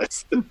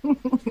ridiculous.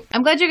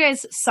 I'm glad you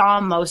guys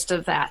saw most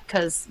of that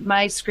because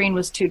my screen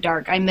was too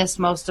dark. I missed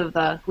most of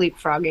the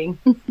leapfrogging.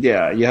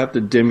 Yeah, you have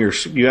to dim your.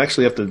 You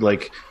actually have to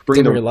like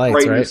bring Dim the your lights,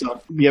 brightness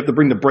up. You have to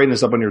bring the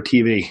brightness up on your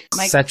TV.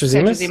 Mike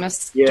Satrazemis?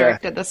 Satrazemis Yeah.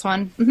 directed this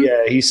one.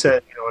 Yeah, he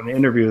said in an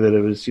interview that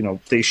it was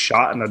they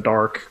shot in the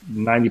dark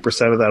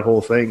 90% of that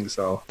whole thing.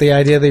 So The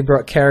idea they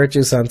brought carrot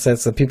juice on set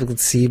so people could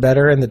see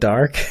better in the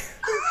dark.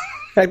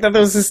 I thought that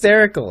was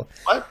hysterical.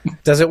 what?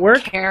 Does it work?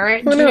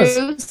 Carrot Who knows?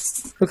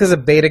 juice. Because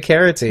of beta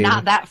carotene.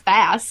 Not that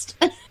fast.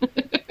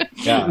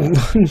 Yeah.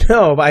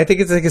 No, but I think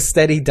it's like a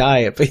steady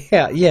diet. But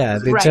yeah,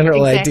 the Right,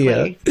 general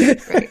exactly. idea.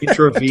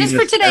 Just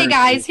for today,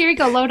 guys. Here you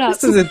go. Load up.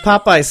 This is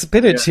Popeye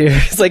spinach here.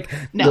 It's like,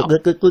 No.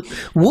 look.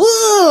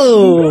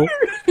 Whoa!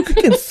 I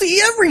can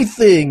see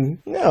everything.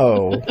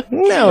 No.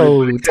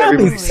 Everybody's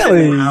Tell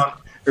sitting me. around.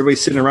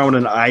 Everybody's sitting around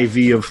with an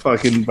IV of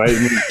fucking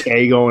vitamin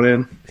K going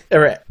in. All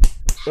right.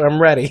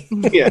 I'm ready.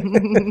 Yeah.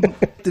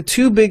 The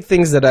two big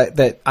things that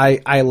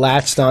I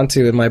latched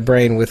onto in my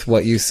brain with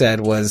what you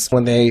said was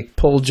when they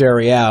pulled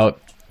Jerry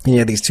out, you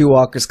know, these two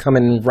walkers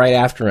coming right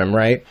after him,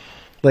 right?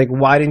 Like,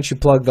 why didn't you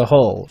plug the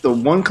hole? The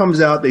one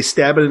comes out, they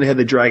stab it in the head,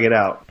 they drag it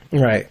out.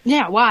 Right.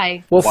 Yeah,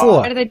 why? What Wow. for?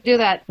 Why do they do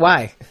that?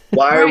 Why?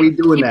 Why are Right, we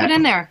doing keep that? it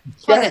in there.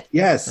 Plug Yeah, it.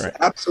 yes,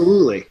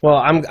 absolutely. Well,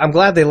 I'm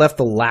glad they left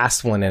the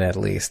last one in at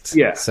least.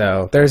 Yeah.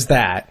 So there's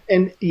that.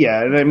 And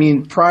and I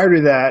mean, prior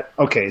to that,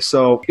 okay,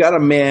 so you got a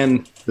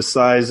man the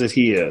size that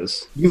he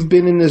is. You've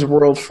been in this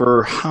world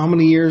for how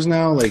many years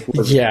now? Like, what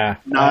was it, Yeah.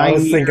 9 I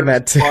was thinking years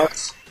that too.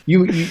 plus?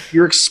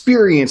 You're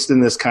experienced in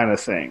this kind of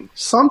thing.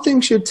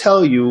 Something should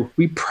tell you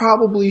we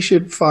probably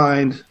should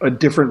find a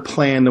different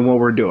plan than what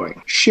we're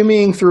doing.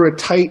 Shimmying through a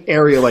tight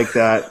area like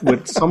that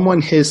with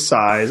someone his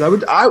size,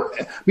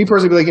 me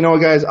personally, be like, you know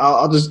what, guys,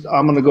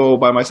 I'm gonna go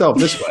by myself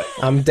this way.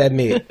 I'm dead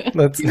meat.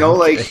 That's,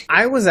 Like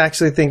I was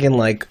actually thinking,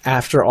 like,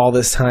 after all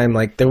this time,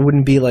 like, there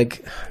wouldn't be,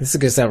 like, this is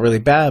going to sound really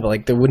bad, but,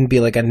 like, there wouldn't be,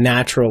 like, a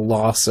natural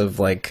loss of,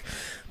 like,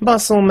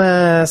 muscle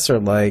mass or,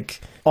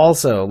 like,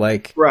 also,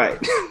 like, right.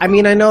 I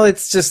mean, I know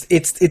it's just,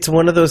 it's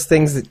one of those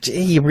things that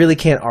you really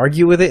can't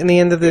argue with it in the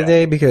end of the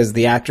day because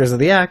the actors are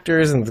the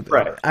actors and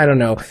Right. I don't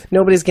know.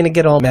 Nobody's going to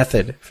get all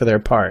method for their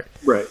part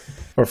Right.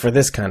 or for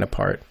this kind of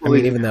part. I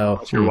mean, even though,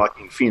 you're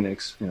Joaquin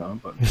Phoenix,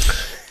 but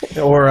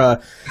or,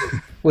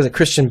 was it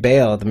Christian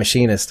Bale, the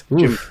machinist?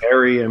 Jim Oof.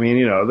 Carrey, I mean,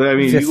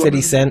 you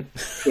 50 Cent.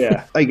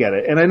 Yeah, I get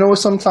it. And I know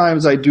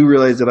sometimes I do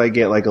realize that I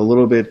get like a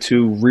little bit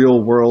too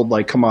real world,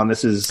 like, come on,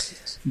 this is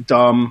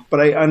dumb. But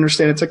I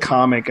understand it's a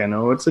comic. I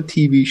know it's a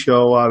TV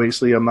show,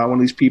 obviously. I'm not one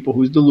of these people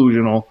who's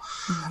delusional.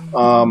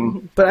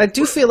 But I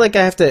do feel like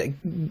I have to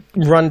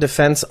run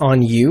defense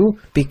on you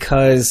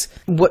because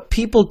what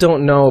people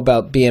don't know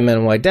about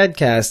BMNY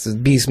Deadcast is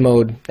Beast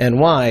Mode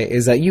NY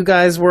is that you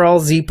guys were all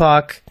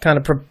Z-Pac kind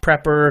of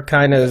prepper,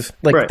 kind of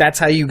like Right. that's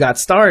how you got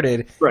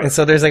started. Right. And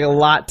so there's like a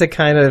lot to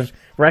kind of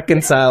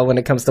reconcile when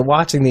it comes to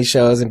watching these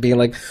shows and being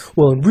like,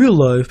 well, in real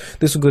life,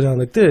 this will go down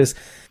like this.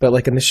 But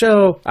like in the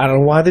show, I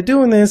don't know why they're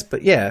doing this,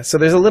 but yeah. So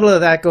there's a little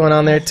of that going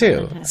on there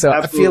too. So I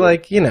Absolutely. feel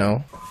like, you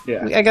know,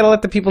 Yeah. I gotta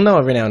let the people know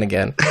every now and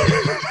again.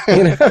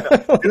 You know?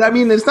 And I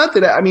mean, it's not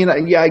that. I mean,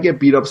 yeah, I get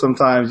beat up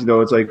sometimes. You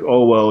know, it's like,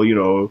 oh well, you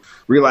know,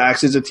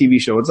 relax. It's a TV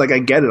show. It's like I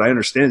get it. I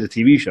understand it's a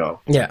TV show.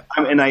 Yeah.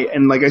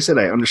 And like I said,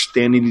 I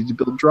understand you need to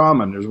build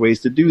drama, and there's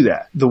ways to do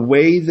that. The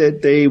way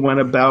that they went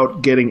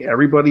about getting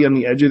everybody on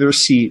the edge of their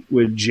seat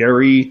with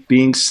Jerry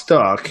being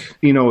stuck,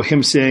 you know,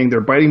 him saying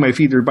they're biting my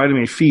feet, they're biting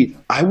my feet.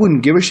 I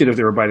wouldn't give a shit if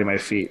they were biting my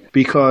feet,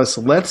 because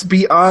let's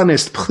be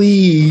honest,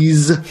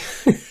 please.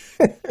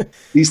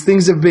 These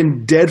things have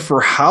been dead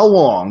for how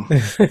long?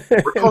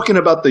 We're talking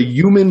about the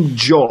human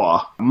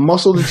jaw,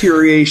 muscle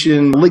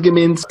deterioration,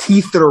 ligaments,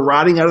 teeth that are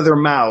rotting out of their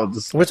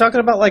mouths. We're talking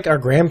about like our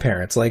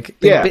grandparents. Like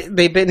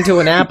they bit into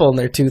an apple and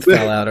their tooth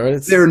fell out. Or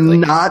they're like,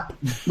 not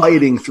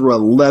biting through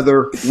a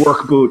leather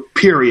work boot,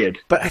 period.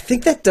 But I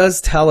think that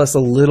does tell us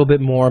a little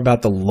bit more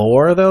about the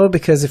lore, though,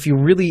 because if you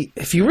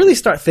really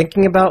start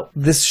thinking about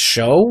this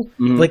show,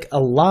 like a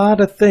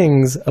lot of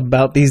things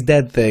about these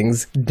dead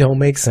things don't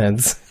make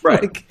sense.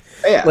 Right.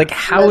 Like,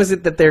 how is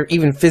it that they're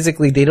even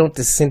physically, they don't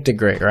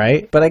disintegrate,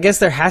 right? But I guess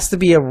there has to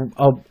be a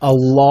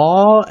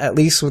law, at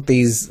least with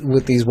these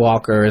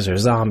walkers or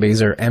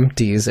zombies or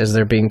empties, as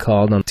they're being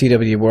called on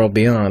TW World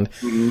Beyond.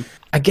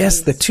 I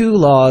guess the two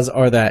laws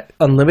are that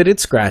unlimited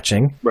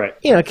scratching. Right.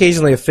 You know,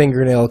 occasionally a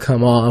fingernail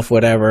come off,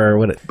 whatever.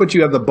 But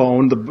you have the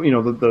bone,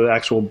 the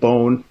actual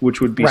bone, which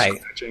would be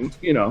scratching,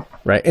 you know.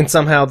 Right. And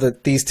somehow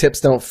these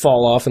tips don't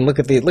fall off. And look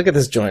at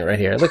this joint right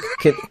here. Look,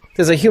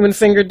 does a human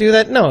finger do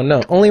that?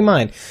 No, only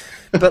mine.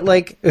 But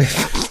like,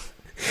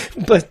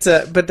 but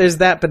there's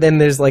that. But then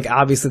there's like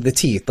obviously the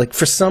teeth. Like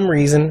for some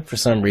reason,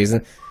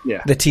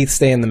 the teeth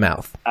stay in the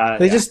mouth.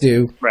 They just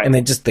do, right. And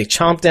they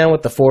chomp down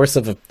with the force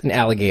of an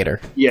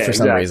alligator. Yeah, for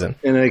some reason.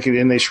 And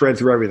they shred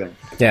through everything.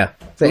 Yeah,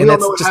 and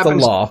that's just the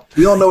law.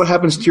 We all know what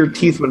happens to your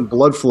teeth when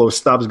blood flow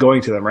stops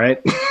going to them, right?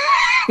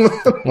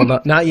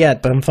 Well, not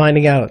yet, but I'm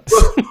finding out.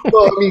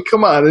 Well, I mean,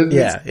 come on.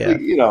 Yeah.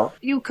 You know.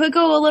 You could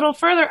go a little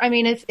further. I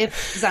mean,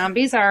 if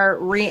zombies are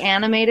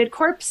reanimated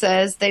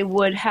corpses, they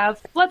would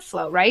have blood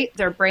flow, right?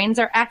 Their brains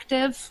are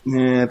active.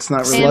 Yeah, it's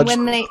not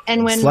really.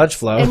 Sludge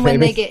flow. And when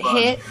maybe.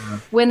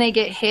 they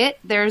get hit,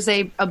 there's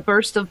a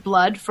burst of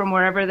blood from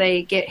wherever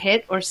they get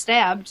hit or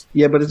stabbed.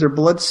 Yeah, but is their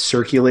blood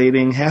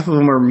circulating? Half of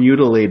them are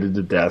mutilated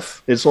to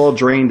death. It's all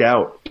drained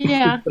out.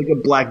 Yeah. Like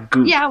a black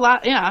goop. Yeah,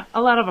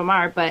 a lot of them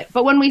are. But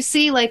when we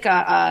see like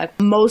a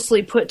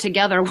mostly put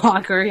together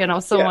walker, you know,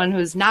 someone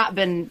who's not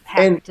been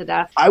hacked to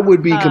death. I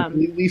would be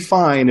completely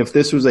fine if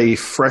this was a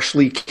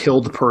freshly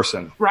killed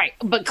person. Right,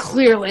 but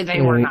clearly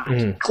they were not.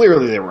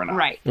 Clearly they were not.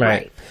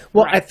 Right.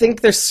 Well, I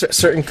think there's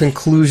certain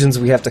conclusions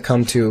we have to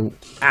come to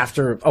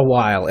after a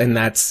while, and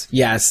that's,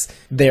 yes,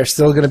 they're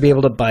still going to be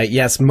able to bite.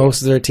 Yes,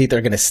 most of their teeth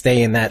are going to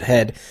stay in that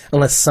head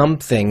unless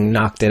something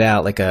knocked it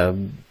out, like a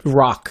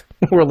rock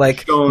or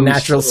like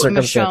natural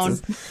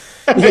circumstances.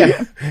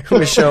 Yeah,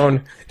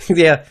 Michonne.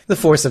 Yeah, the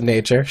force of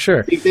nature,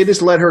 sure. If they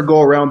just let her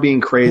go around being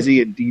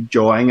crazy and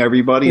deep-jawing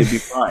everybody, it'd be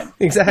fine.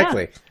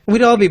 Exactly. Yeah.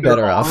 We'd all be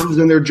better off. Arms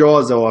and their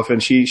jaws off,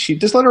 and she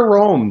just let her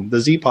roam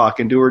the Z-Poc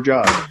and do her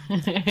job.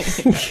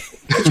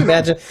 Could you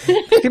imagine? Can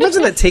you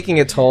imagine that taking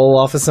a toll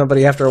off of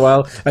somebody after a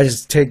while? I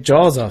just take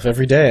jaws off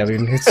every day. I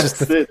mean, it's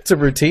just it's a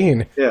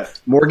routine. Yeah.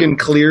 Morgan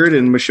cleared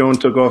and Michonne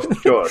took off the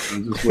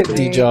jaws.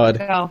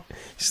 De-jawed.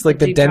 She's like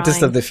the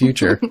dentist of the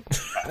future.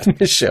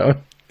 Michonne.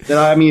 Then,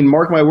 I mean,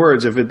 mark my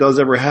words, if it does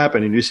ever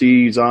happen and you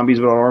see zombies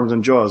without arms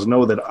and jaws,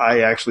 know that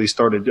I actually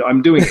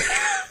I'm doing it.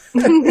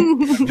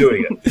 I'm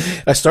doing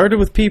it. I started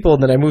with people,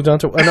 and then I moved on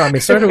to...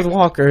 started with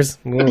walkers.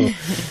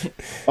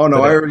 Oh, no,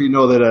 I already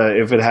know that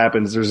if it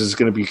happens, there's just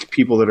going to be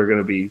people that are going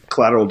to be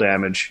collateral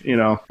damage, you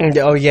know?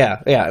 Oh,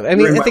 yeah. I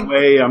mean, I think...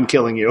 I'm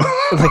killing you.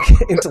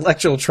 Like,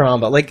 intellectual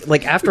trauma.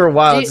 Like after a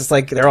while, it's just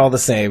like, they're all the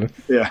same.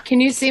 Yeah. Can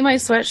you see my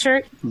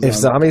sweatshirt? If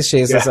zombies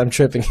chase us, I'm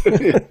tripping.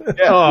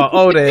 Oh,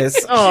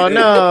 Otis. Oh,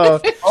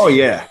 no. Oh,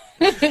 yeah.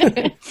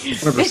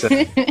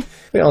 100%.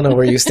 We all know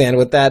where you stand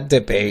with that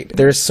debate.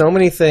 There's so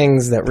many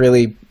things that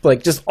really,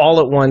 like, just all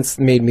at once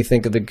made me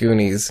think of the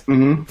Goonies.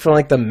 Mm-hmm. From,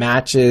 like, the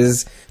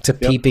matches to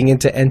peeping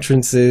into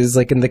entrances,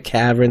 like, in the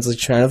caverns, like,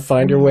 trying to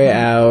find your way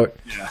out.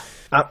 Yeah.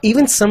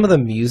 Even some of the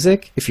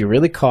music, if you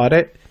really caught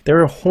it, there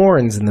were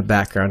horns in the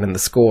background in the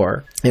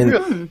score. And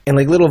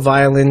like little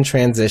violin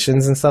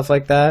transitions and stuff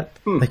like that.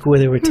 Like where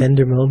there were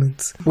tender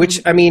moments.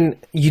 Which, I mean,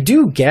 you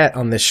do get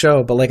on this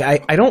show, but like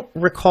I don't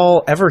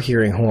recall ever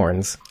hearing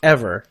horns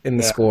ever in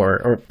the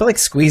score. But like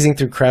squeezing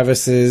through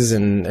crevices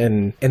and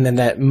then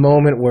that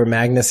moment where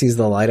Magnus sees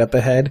the light up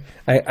ahead.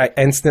 I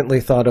instantly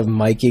thought of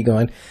Mikey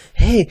going,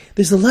 "Hey,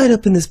 there's a light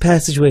up in this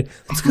passageway.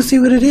 Let's go see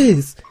what it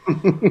is."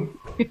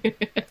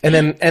 And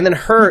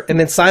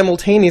then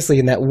simultaneously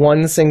in that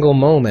one single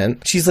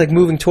moment, she's like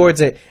moving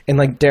towards it, and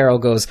like Daryl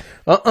goes,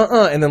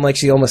 and then like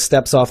she almost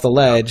steps off the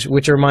ledge,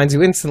 which reminds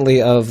you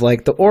instantly of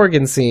like the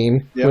organ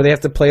scene where they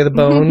have to play the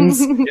bones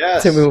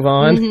to move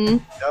on.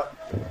 Yep.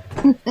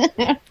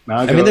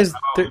 I mean,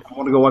 I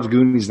want to go watch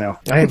Goonies now.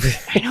 I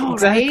know,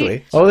 exactly.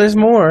 right? Oh, there's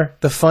more.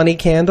 The funny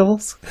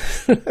candles.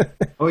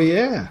 Oh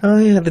yeah. Oh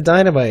yeah, the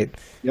dynamite.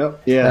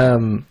 Yep. Yeah.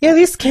 Yeah,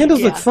 these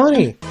candles look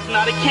funny.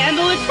 Not a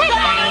candle, it's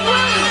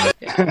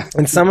fireworks!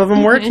 And some of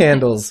them were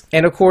candles.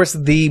 And of course,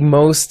 the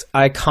most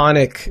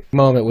iconic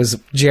moment was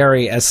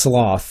Jerry as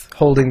Sloth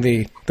holding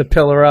the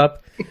pillar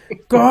up.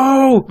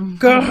 Go!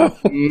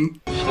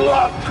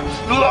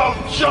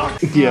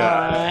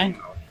 Yeah.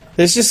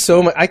 There's just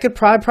so much. I could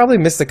probably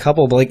missed a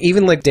couple, but like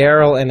even like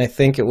Daryl and I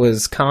think it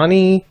was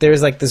Connie.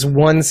 There's like this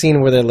one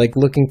scene where they're like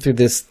looking through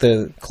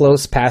the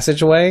close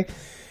passageway,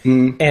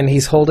 and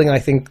he's holding I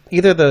think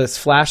either the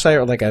flashlight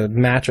or like a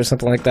match or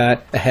something like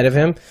that ahead of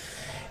him.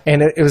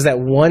 And it was that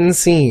one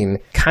scene,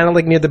 kind of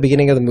like near the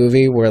beginning of the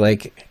movie, where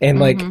like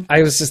like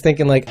I was just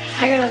thinking like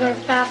I gotta go to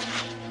the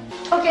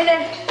bathroom. Okay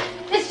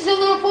then, this is a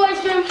little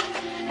boy's room,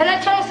 and I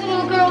tell us a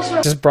little girl's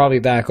room. just brought me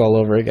back all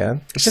over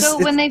again. It's just, So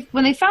when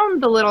they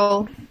found the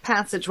little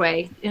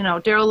passageway,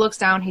 Daryl looks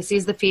down, he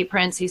sees the feet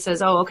prints, he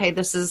says, "Oh, okay,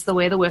 this is the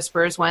way the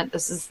Whisperers went.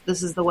 This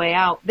is the way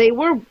out." They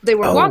were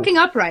walking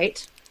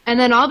upright. And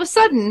then all of a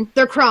sudden,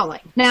 they're crawling.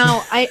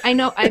 Now, I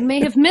know I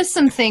may have missed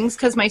some things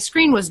because my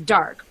screen was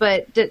dark,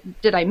 but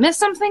did I miss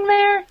something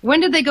there? When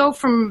did they go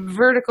from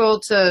vertical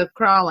to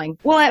crawling?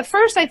 Well, at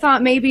first I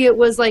thought maybe it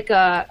was like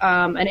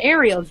an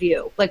aerial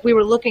view. Like we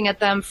were looking at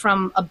them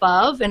from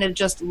above and it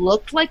just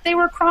looked like they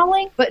were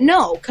crawling. But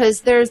no,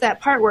 because there's that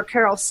part where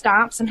Carol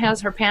stops and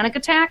has her panic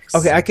attacks.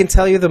 okay, I can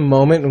tell you the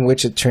moment in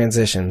which it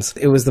transitions.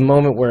 It was the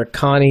moment where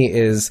Connie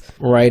is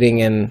writing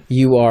in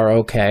 "You are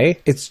okay."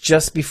 It's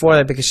just before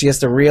that because she has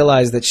to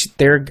realize that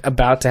they're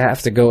about to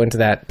have to go into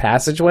that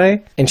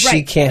passageway and she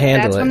Right. can't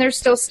handle That's it. when they're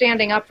still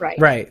standing upright.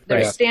 Right, They're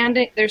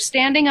right. They're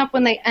standing up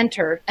when they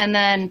enter, and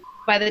then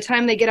by the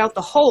time they get out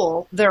the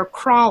hole, they're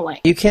crawling.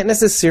 You can't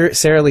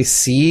necessarily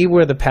see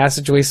where the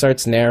passageway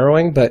starts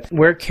narrowing, but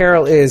where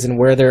Carol is and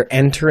where they're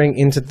entering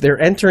into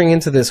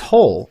this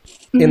hole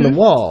in the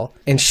wall,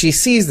 and she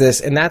sees this,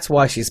 and that's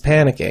why she's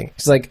panicking.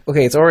 She's like,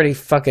 okay, it's already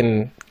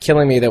fucking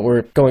killing me that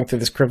we're going through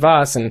this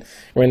crevasse and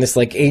we're in this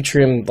like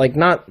atrium, like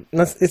not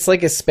it's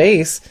like a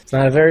space. It's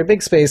not a very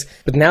big space,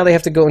 but now they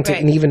have to go into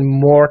Right. an even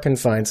more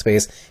confined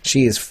space.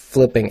 She is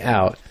flipping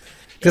out.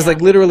 Because like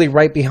literally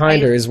right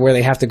behind her is where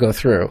they have to go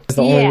through.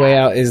 The only way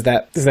out is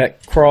that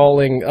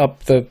crawling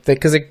up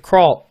because they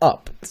crawl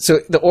up. So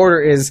the order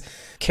is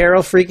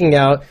Carol freaking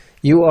out.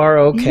 You are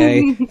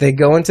okay. They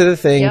go into the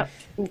thing. Yep.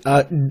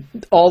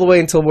 All the way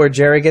until where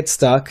Jerry gets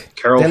stuck.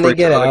 Carol then they freaks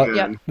get out out.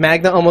 again. Yep.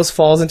 Magna almost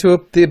falls into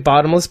the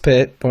bottomless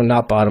pit. Well,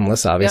 not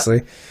bottomless,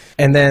 obviously.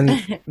 And then,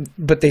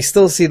 but they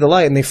still see the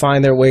light, and they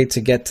find their way to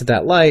get to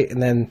that light,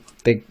 and then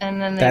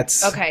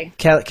that's okay.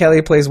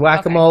 Kelly plays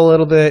whack-a-mole a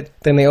little bit.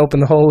 Then they open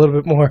the hole a little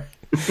bit more.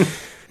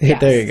 Yes.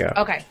 There you go.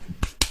 Okay.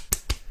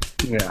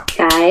 Yeah.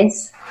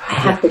 Guys, I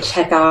have to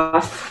check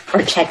out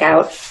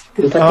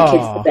and put the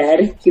kids to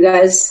bed. You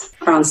guys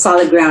are on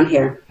solid ground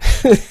here.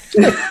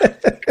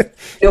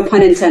 No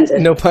pun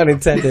intended. No pun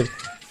intended.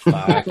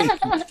 Fuck.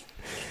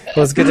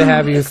 Well, it's good to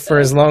have you for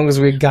as long as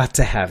we got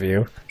to have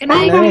you. Good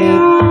night.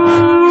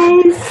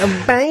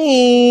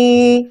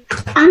 Bye.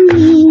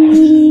 Bye.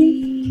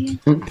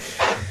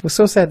 It was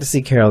so sad to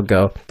see Carol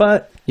go,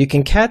 but you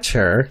can catch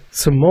her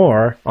some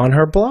more on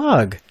her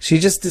blog. She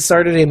just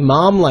started a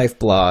mom life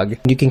blog.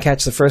 You can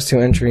catch the first two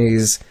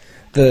entries,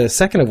 the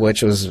second of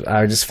which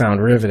I just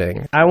found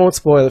riveting. I won't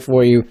spoil it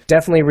for you.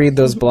 Definitely read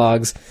those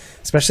blogs,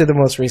 especially the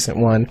most recent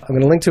one. I'm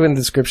going to link to it in the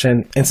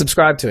description and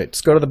subscribe to it.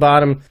 Just go to the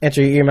bottom,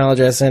 enter your email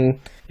address in.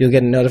 You'll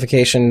get a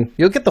notification.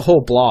 You'll get the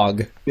whole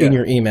blog in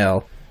your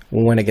email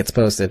when it gets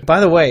posted.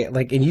 By the way,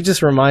 like, and you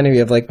just reminded me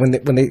of like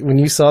when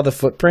you saw the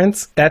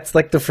footprints. That's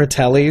like the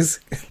Fratellis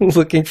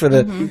looking for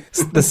the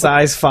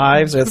size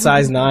 5s or the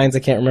size 9s. I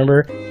can't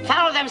remember.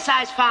 Follow them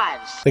size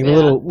 5s. Like the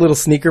little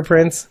sneaker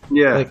prints.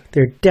 Yeah. Like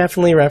they're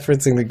definitely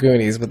referencing the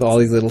Goonies with all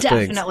these little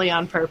things. Definitely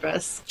on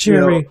purpose.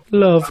 Jerry,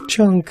 love,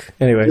 chunk.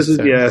 Anyway, This is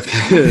sorry.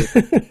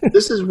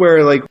 this is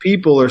where like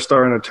people are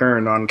starting to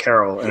turn on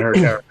Carol and her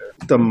character.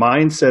 The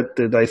mindset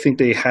that I think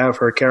they have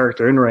her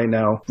character in right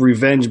now,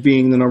 revenge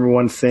being the number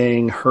one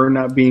thing, her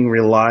not being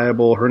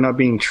reliable, her not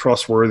being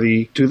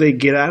trustworthy. Do they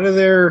get out of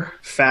there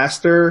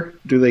faster?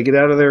 Do they get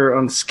out of there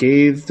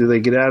unscathed? Do they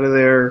get out of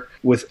there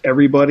with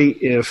everybody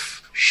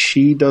if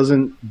she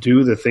doesn't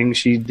do the thing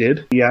she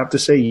did? You have to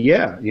say,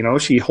 yeah.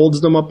 She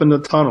holds them up in the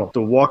tunnel.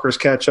 The walkers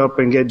catch up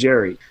and get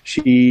Jerry.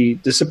 She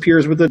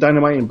disappears with the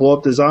dynamite and blow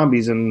up the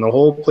zombies, and the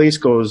whole place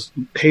goes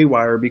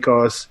haywire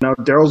because now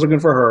Daryl's looking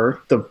for her.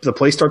 The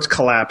place starts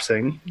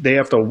collapsing. They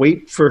have to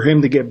wait for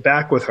him to get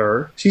back with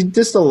her. She's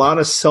just a lot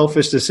of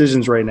selfish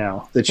decisions right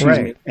now that she's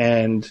Right. made.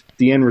 And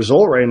the end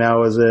result right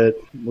now is it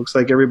looks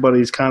like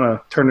everybody's kind of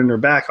turning their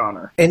back on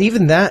her. And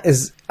even that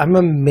is, I'm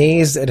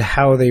amazed at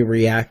how they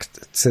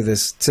react to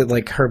this, to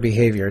like her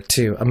behavior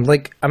too.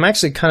 I'm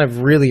actually kind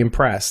of really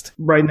impressed.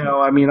 Right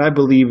now, I mean, I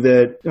believe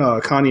that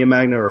Connie and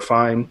Magna are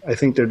fine. I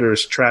think that they're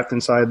just trapped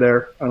inside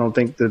there. I don't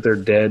think that they're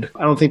dead.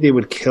 I don't think they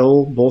would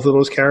kill both of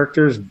those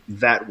characters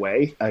that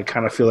way. I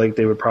kind of feel like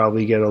they would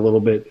probably get a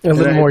little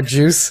more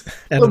juice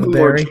out of the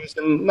berry.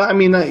 I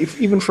mean,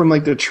 even from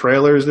like the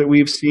trailers that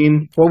we've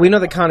seen. Well, we know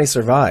that Connie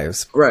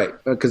survives. Right,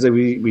 because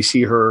we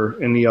see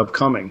her in the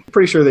upcoming.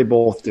 Pretty sure they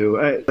both do.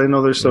 I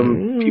know there's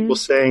some people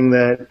saying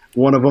that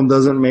one of them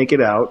doesn't make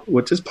it out,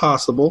 which is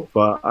possible,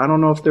 but I don't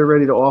know if they're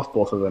ready to off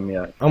both of them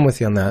yet. I'm with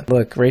you on that.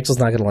 Look, Rachel's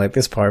not going to like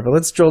this part, but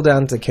let's drill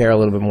down to Carol a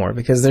little bit more,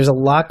 because there's a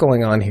lot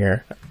going on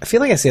here. I feel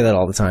like I say that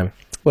all the time.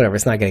 Whatever,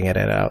 it's not getting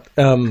edited out.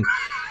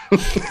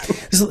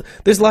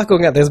 There's a lot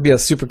going on. There's be a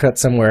supercut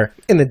somewhere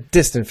in the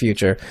distant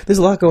future. There's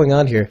a lot going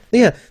on here.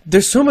 Yeah,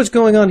 there's so much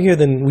going on here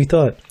than we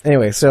thought.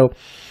 Anyway, so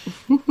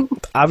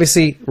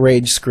obviously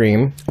rage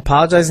scream,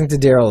 apologizing to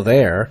Daryl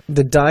there,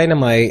 the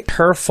dynamite,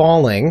 her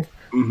falling,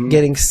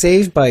 getting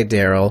saved by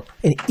Daryl,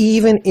 and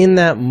even in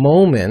that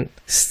moment,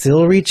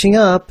 still reaching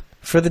up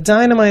for the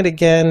dynamite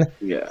again.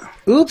 Yeah.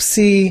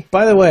 Oopsie.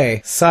 By the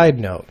way, side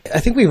note,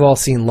 I think we've all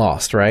seen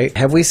Lost, right?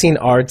 Have we seen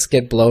Arts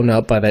get blown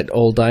up by that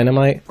old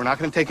dynamite? We're not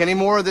going to take any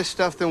more of this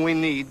stuff than we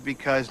need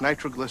because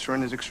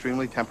nitroglycerin is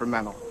extremely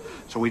temperamental.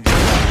 So we just...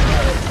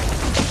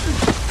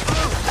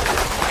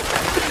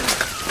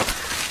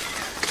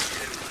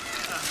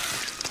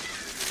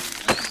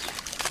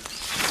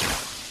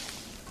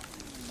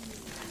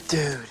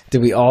 Dude.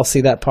 Did we all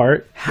see that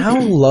part? How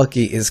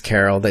lucky is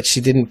Carol that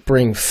she didn't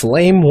bring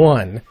Flame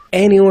 1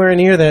 anywhere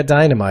near that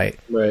dynamite?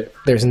 Right.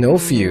 There's no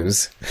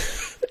fuse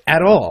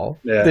at all.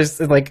 Yeah. There's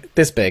like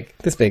this big,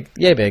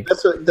 yay big.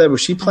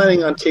 Was she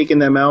planning on taking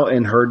them out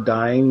and her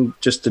dying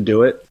just to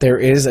do it? There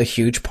is a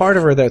huge part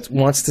of her that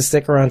wants to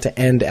stick around to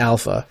end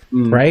Alpha,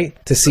 right?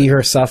 To see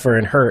her suffer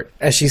and hurt,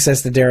 as she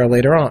says to Daryl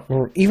later on,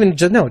 or even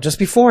just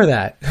before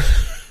that.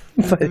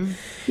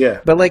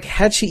 But like,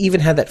 had she even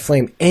had that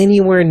flame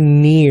anywhere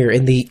near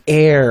in the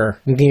air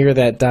near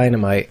that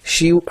dynamite,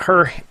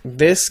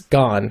 this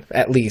gone,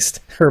 at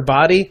least her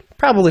body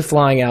probably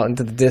flying out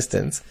into the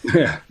distance.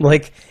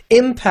 Like,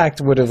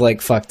 impact would have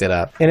like fucked it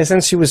up. In a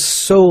sense, she was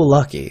so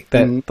lucky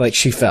that like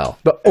she fell,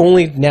 but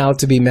only now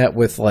to be met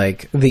with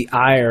like the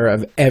ire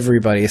of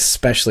everybody,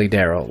 especially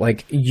Daryl.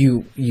 Like,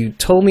 you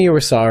told me you were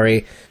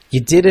sorry,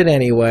 you did it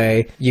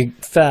anyway, you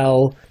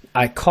fell,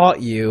 I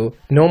caught you,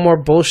 no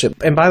more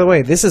bullshit. And by the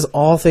way, this is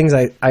all things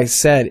I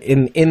said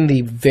in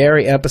the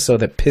very episode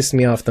that pissed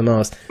me off the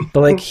most.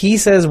 But like, he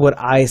says what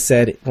I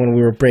said when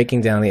we were breaking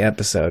down the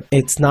episode.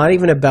 It's not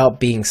even about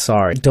being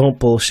sorry. Don't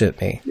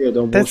bullshit me. Yeah,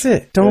 don't bullshit. That's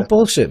it. Don't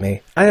bullshit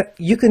me.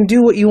 You can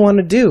do what you want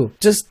to do.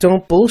 Just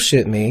don't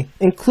bullshit me.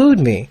 Include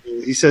me.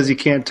 He says he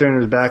can't turn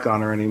his back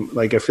on her, and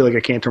I feel like I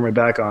can't turn my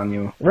back on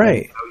you.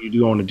 Right. You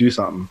do want to do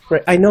something.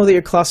 Right. I know that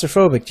you're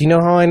claustrophobic. Do you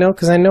know how I know?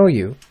 Because I know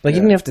you. Like,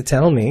 you didn't have to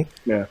tell me.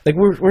 Yeah. Like,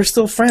 we're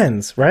still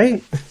friends,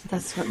 right?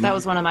 That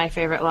was one of my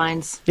favorite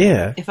lines.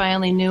 Yeah. If I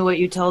only knew what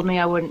you told me,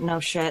 I wouldn't know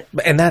shit.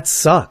 And that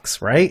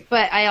sucks, right?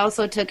 But I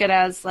also took it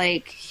as,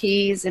 like,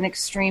 he's an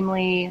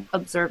extremely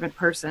observant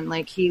person.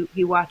 Like, he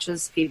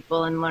watches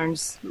people and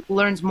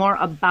learns more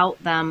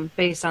about them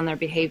based on their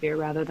behavior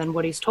rather than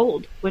what he's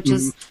told, which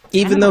is...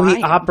 Even though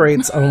he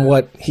operates on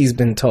what he's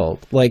been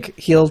told. Like,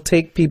 he'll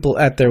take people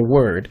at their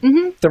word.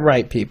 The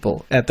right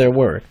people at their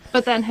word.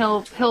 But then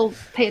he'll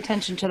pay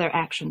attention to their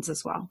actions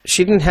as well.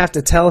 She didn't have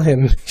to tell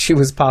him she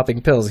was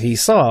popping pills. He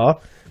saw,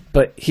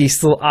 but he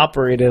still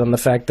operated on the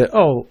fact that,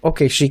 oh,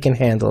 okay, she can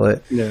handle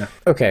it. Yeah.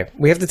 Okay,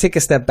 we have to take a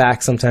step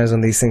back sometimes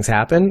when these things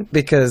happen,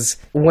 because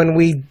when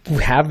we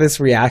have this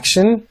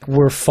reaction,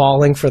 we're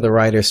falling for the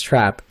writer's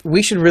trap.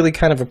 We should really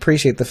kind of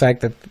appreciate the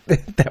fact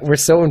that we're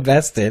so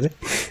invested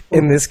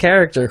in this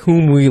character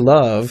whom we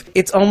love.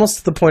 It's almost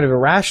to the point of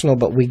irrational,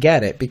 but we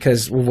get it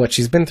because of what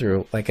she's been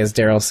through, like as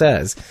Daryl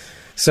says.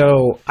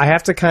 So I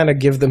have to kind of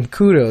give them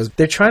kudos.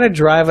 They're trying to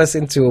drive us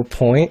into a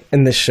point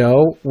in the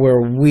show where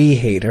we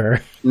hate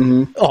her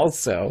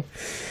also.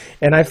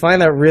 And I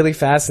find that really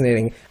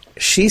fascinating.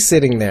 She's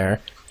sitting there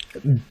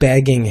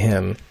begging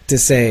him to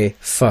say,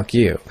 fuck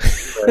you.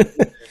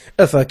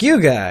 A fuck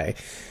you guy.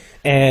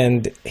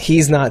 And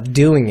he's not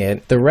doing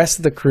it. The rest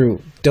of the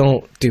crew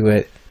don't do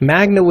it.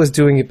 Magna was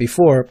doing it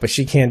before, but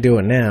she can't do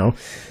it now.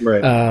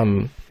 Right.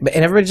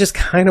 And everybody just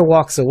kind of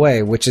walks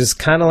away, which is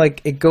kind of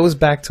like, it goes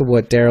back to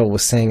what Daryl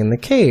was saying in the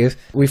cave.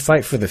 We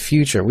fight for the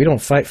future. We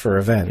don't fight for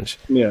revenge.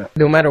 Yeah.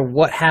 No matter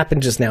what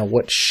happened just now,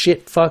 what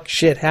shit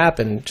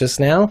happened just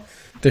now,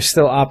 they're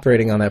still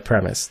operating on that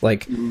premise.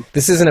 Like,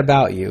 this isn't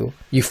about you.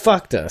 You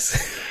fucked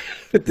us.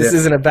 This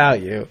isn't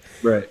about you.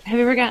 Right. Have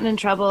you ever gotten in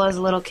trouble as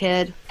a little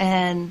kid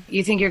and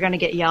you think you're going to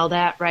get yelled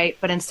at, right?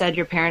 But instead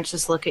your parents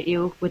just look at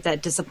you with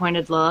that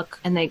disappointed look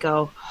and they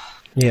go,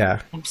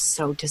 yeah, I'm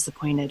so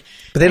disappointed.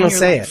 But they don't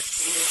say like, it.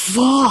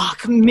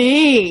 Fuck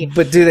me.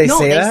 But do they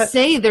say that? No, they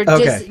say they're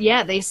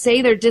they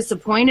say they're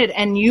disappointed,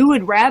 and you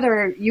would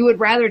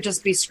rather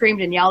just be screamed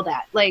and yelled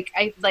at.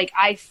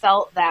 I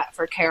felt that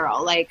for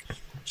Carol. Like,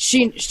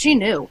 She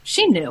knew.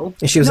 She knew.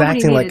 And she was Nobody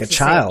acting like needed a to say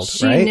child, it.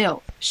 She right?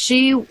 knew.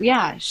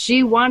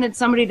 She wanted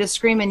somebody to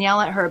scream and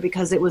yell at her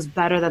because it was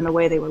better than the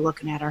way they were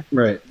looking at her.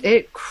 Right.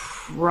 It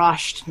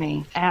crushed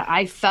me.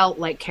 I felt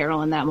like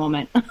Carol in that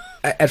moment.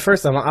 At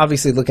first, I'm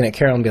obviously looking at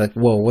Carol and be like,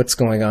 whoa, what's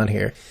going on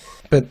here?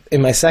 But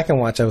in my second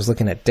watch, I was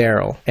looking at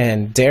Daryl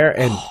and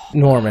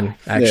Norman,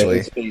 actually.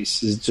 Yeah, his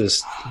face is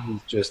just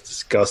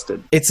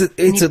disgusted. It's like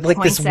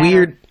this points at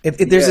weird,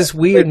 there's this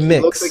weird He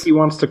mix. looks like he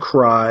wants to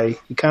cry.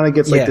 He kind of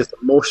gets like Yeah. this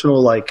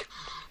emotional, like,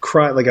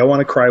 cry, like, I want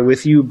to cry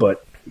with you,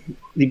 but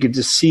you could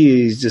just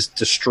see he's just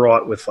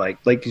distraught with,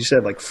 like you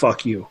said, like,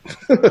 fuck you.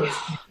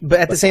 But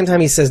at the same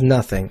time, he says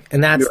nothing,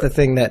 and that's the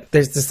thing that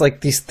there's this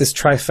like this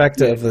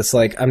trifecta of this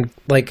like I'm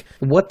like,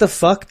 what the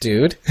fuck,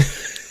 dude?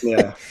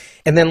 Yeah.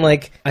 And then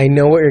like I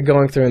know what you're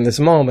going through in this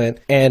moment,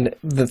 and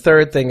the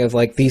third thing of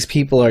like these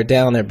people are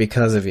down there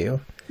because of you.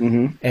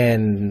 Mm-hmm.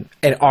 And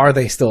are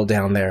they still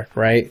down there?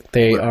 Right?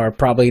 They are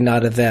probably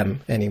not of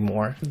them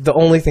anymore. The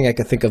only thing I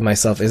could think of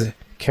myself is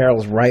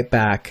Carol's right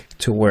back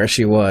to where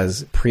she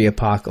was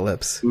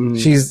pre-apocalypse. Mm.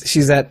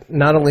 She's at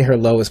not only her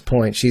lowest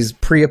point, she's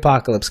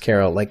pre-apocalypse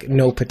Carol, like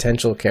no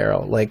potential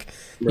Carol, like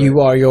you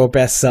are your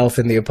best self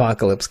in the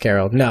apocalypse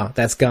Carol. No,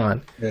 that's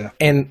gone. Yeah.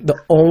 And the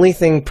only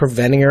thing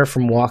preventing her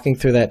from walking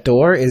through that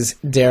door is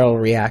Daryl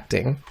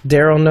reacting.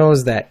 Daryl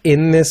knows that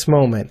in this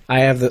moment,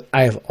 I have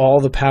all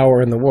the power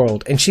in the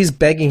world, and she's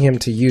begging him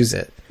to use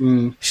it.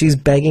 Mm. She's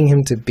begging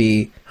him to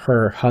be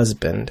her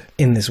husband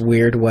in this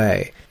weird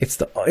way. It's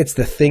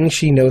the thing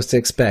she knows to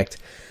expect.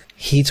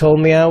 He told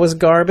me I was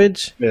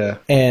garbage,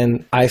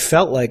 and I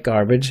felt like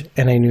garbage,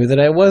 and I knew that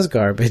I was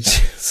garbage.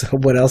 So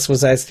what else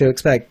was I to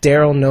expect?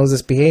 Daryl knows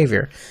this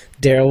behavior.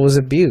 Daryl was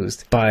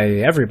abused by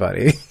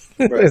everybody.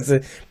 Right. It's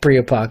a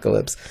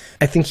pre-apocalypse.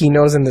 I think he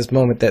knows in this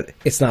moment that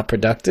it's not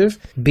productive.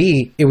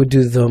 B, it would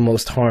do the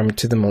most harm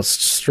to the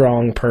most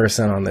strong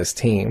person on this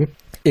team.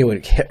 It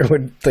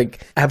would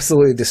like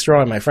absolutely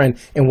destroy my friend.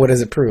 And what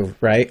does it prove,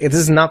 right? This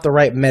is not the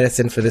right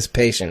medicine for this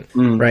patient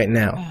right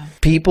now. Yeah.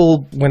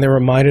 People, when they're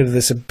reminded of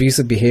this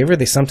abusive behavior,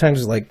 they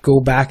sometimes like go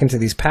back into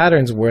these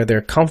patterns where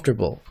they're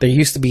comfortable. They're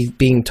used to be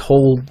being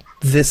told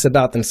this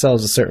about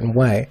themselves a certain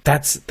way.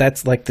 That's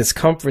like this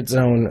comfort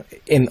zone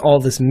in all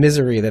this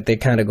misery that they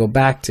kind of go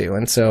back to.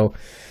 And so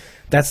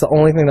that's the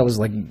only thing that was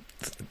like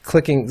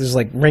clicking, there's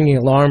like ringing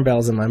alarm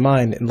bells in my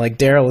mind. And like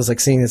Daryl is like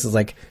seeing this as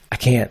like, I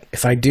can't.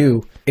 If I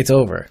do, it's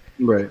over.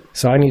 Right.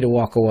 So I need to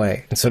walk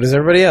away. And so does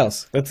everybody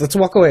else. Let's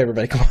walk away,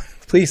 everybody. Come on.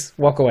 Please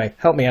walk away.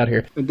 Help me out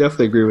here. I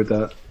definitely agree with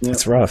that. Yeah.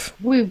 It's rough.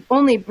 We've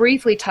only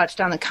briefly touched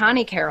on the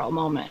Connie Carroll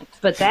moment,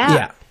 but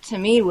that to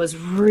me was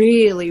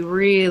really,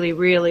 really,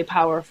 really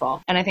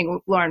powerful. And I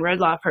think Lauren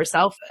Ridloff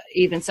herself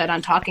even said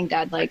on Talking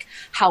Dead, like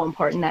how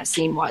important that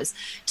scene was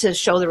to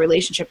show the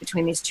relationship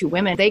between these two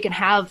women. They can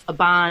have a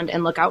bond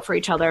and look out for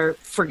each other.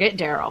 Forget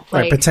Daryl.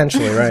 Like, right,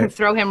 potentially, right.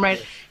 throw him right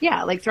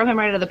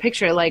out of the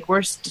picture. Like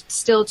we're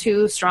still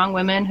two strong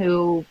women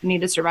who need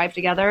to survive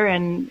together,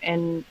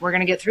 and we're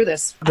going to get through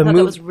this. I thought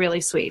that was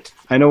really sweet.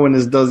 I know when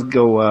this does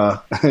go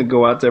out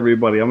to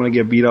everybody, I'm going to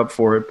get beat up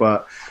for it,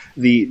 but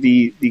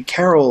the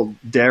Carol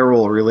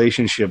Daryl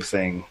relationship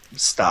thing,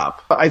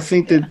 stop. I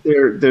think that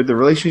the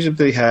relationship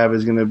they have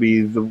is going to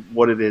be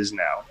what it is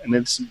now, and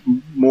it's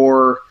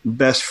more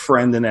best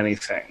friend than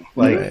anything.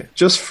 Like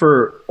just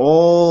for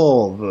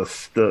all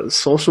the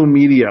social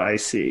media I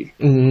see,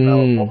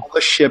 all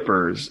the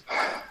shippers.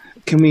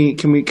 Can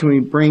we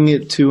bring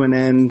it to an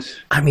end?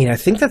 I mean, I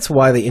think that's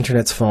why the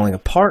internet's falling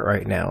apart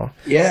right now.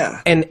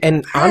 Yeah.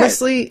 And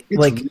honestly, it's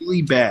like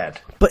really bad.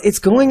 But it's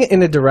going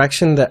in a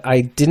direction that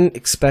I didn't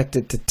expect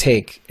it to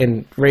take.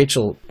 And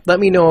Rachel, let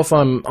me know if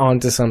I'm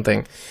onto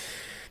something.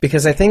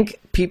 Because I think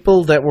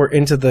people that were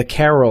into the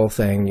Carol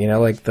thing, you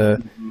know, like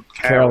the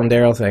Carol and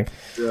Daryl thing,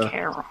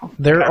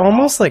 they're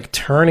almost like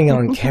turning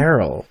on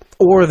Carol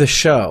or the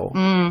show.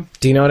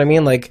 Do you know what I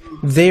mean? Like,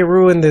 they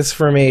ruined this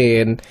for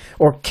me,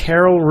 or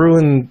Carol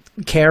ruined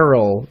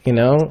Carol, you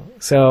know?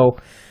 So...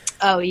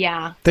 Oh,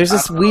 yeah. There's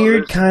this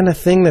weird kind of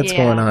thing that's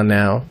going on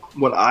now.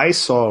 What I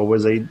saw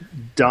was a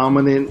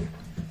dominant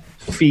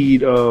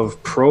feed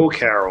of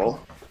pro-Carol,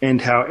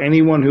 and how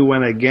anyone who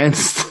went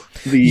against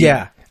the...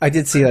 Yeah, I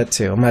did see that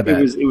too. My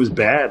bad. It was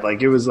bad.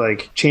 Like, it was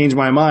like, change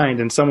my mind,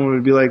 and someone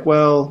would be like,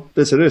 well,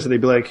 this or this, and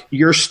they'd be like,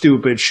 you're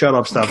stupid, shut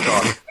up, stop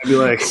talking. I'd be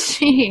like...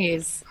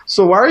 Jeez.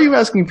 So why are you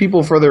asking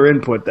people for their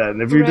input then?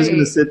 If you're just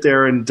going to sit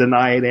there and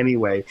deny it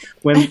anyway,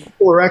 when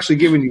people are actually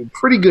giving you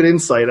pretty good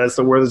insight as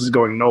to where this is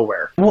going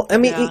nowhere. Well, I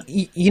mean,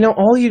 you know,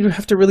 all you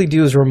have to really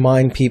do is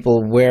remind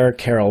people where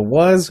Carol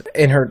was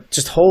in her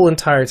just whole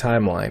entire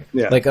timeline.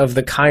 Yeah. Like, of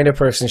the kind of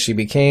person she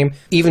became,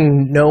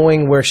 even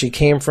knowing where she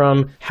came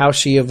from, how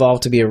she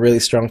evolved to be a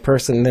really strong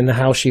person, and then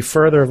how she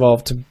further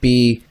evolved to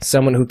be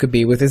someone who could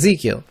be with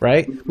Ezekiel,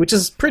 right? Which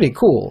is pretty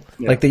cool.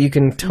 Yeah. Like, that you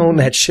can tone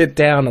that shit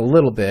down a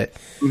little bit.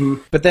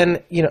 Mm-hmm. But then,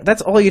 you know,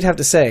 that's all you'd have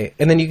to say.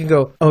 And then you can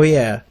go, oh,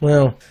 yeah,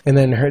 well, and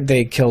then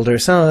they killed her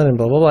son and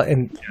blah, blah, blah.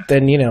 And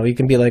then, you know, you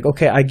can be like,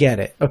 okay, I get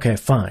it. Okay,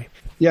 fine.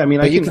 Yeah, I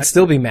mean, But you could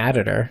still be mad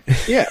at her.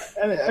 Yeah,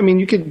 I mean,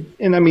 you could,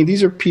 and I mean,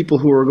 these are people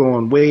who are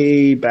going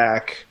way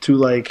back to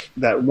like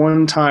that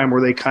one time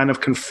where they kind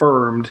of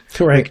confirmed,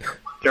 Right. like,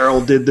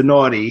 Daryl did the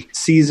naughty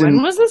season.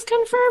 When was this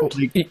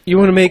confirmed? You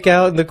want to make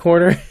out in the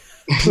corner?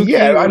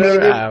 Yeah, I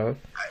mean,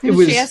 it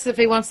was. She asked if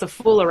he wants to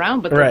fool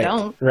around, but they Right.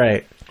 don't.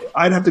 Right.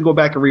 I'd have to go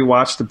back and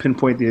rewatch to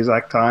pinpoint the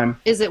exact time.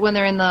 Is it when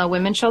they're in the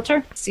women's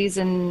shelter?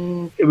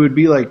 Season It would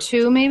be like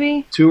 2,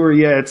 maybe? 2 or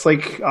it's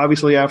like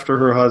obviously after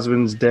her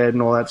husband's dead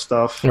and all that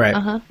stuff. Right.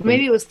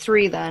 Maybe it was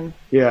 3 then.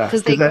 Yeah,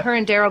 Because her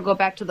and Daryl go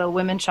back to the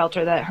women's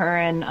shelter that her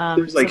and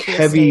there's like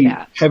Sophia stayed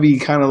at. heavy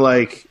kind of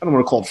like, I don't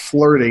want to call it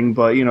flirting,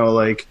 but you know,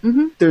 like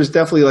there's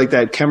definitely like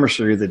that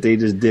chemistry that they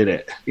just did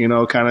it, you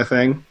know, kind of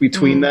thing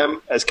between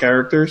them as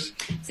characters.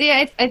 See,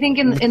 I think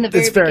in the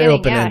very It's very beginning,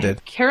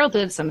 open-ended. Carol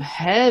did some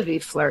heavy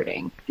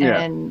flirting,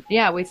 Yeah. and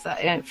we thought,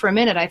 and for a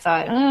minute I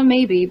thought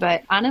maybe,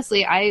 but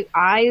honestly,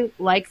 I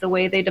like the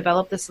way they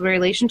developed this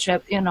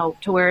relationship, you know,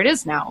 to where it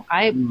is now.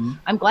 I'm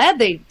glad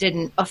they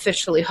didn't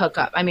officially hook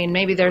up. I mean,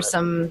 maybe there's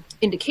some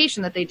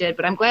indication that they did,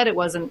 but I'm glad it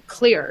wasn't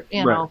clear.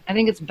 You know, I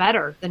think it's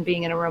better than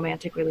being in a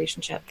romantic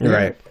relationship.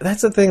 Right.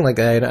 That's the thing. Like,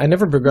 I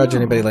never begrudge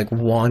anybody like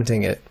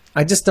wanting it.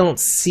 I just don't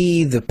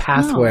see the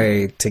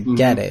pathway to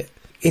get it.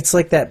 It's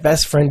like that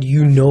best friend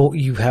you know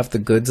you have the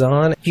goods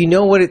on. You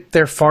know what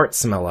their farts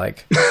smell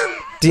like.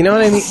 Do you know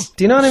what I mean?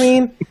 Do you know what I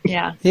mean?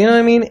 Yeah. You know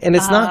what I mean? And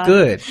it's not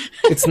good.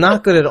 It's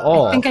not good at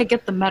all. I think I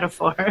get the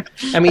metaphor.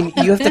 I mean,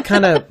 you have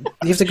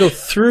to go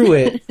through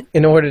it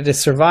in order to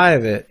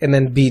survive it and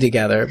then be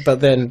together.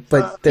 But there's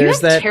you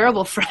have that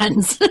terrible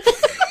friends.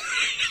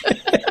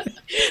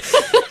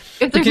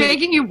 If they're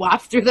making you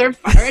walk through their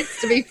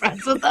farts to be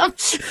friends with them.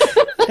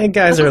 Hey,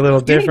 guys are a little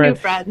Getting different. new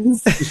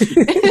friends.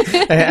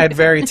 I had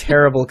very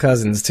terrible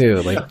cousins too.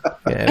 Like,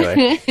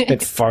 anyway,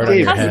 they'd fart on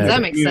your Cousins, head.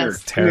 that makes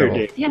sense.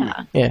 Terrible.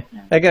 Yeah. Yeah,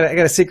 I got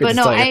a secret. But to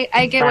no, tell you.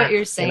 I get what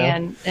you're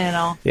saying. You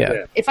know,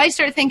 Yeah. if I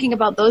start thinking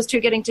about those two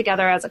getting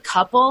together as a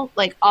couple,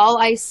 like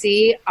all I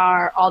see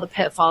are all the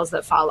pitfalls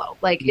that follow.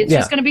 Like it's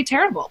just going to be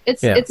terrible.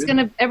 It's going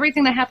to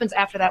everything that happens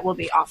after that will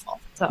be awful.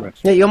 So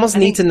Yeah, you almost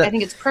need to know. I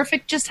think it's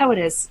perfect just how it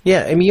is.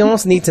 Yeah, I mean, you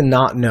almost need to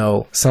not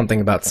know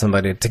something about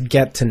somebody to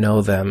get to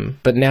know them.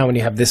 But now, when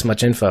you have this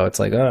much info, it's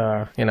like,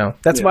 you know,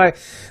 that's why.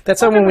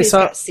 That's why when we Everybody's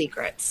saw got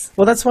secrets.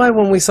 Well, that's why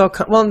when we saw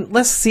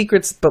less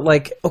secrets, but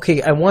like,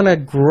 okay, I want to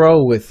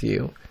grow with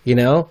you. You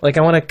know, like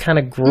I want to kind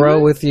of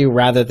grow with you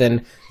rather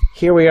than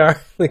here we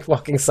are like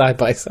walking side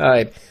by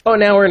side. Oh,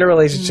 now we're in a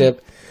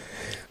relationship.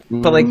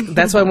 But like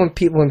that's why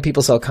when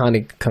people saw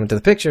Connie come into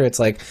the picture, it's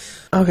like,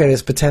 okay,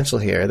 there's potential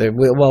here.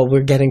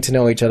 We're getting to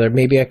know each other.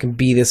 Maybe I can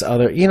be this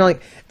other. You know,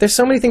 like there's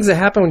so many things that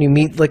happen when you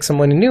meet like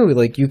someone new.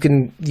 Like you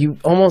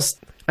almost.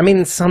 I mean,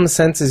 in some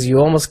senses, you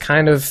almost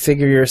kind of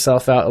figure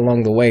yourself out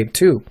along the way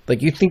too.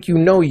 Like you think you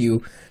know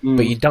you,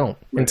 but you don't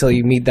until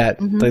you meet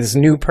this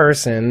new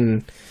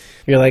person.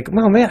 You're like,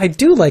 well, man, I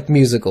do like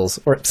musicals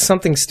or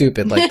something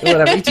stupid, like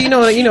whatever. You know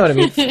what I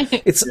mean?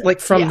 It's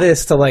like from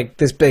this to like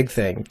this big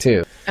thing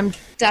too. I'm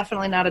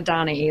definitely not a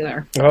Donnie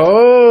either.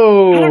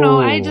 Oh, I don't know.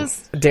 I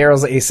just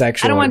Daryl's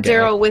asexual. I don't want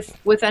Daryl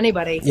with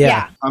anybody.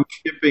 Yeah. I'm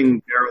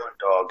shipping Daryl and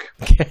Dog.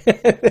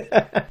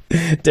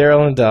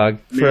 Daryl and Dog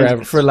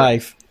forever for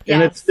life.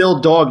 And it's still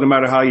Dog no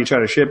matter how you try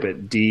to ship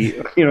it.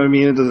 You know what I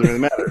mean? It doesn't really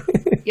matter.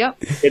 Yep.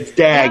 It's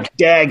Dag.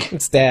 Dag.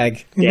 It's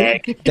Dag.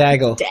 Dag.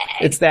 Daggle.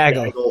 It's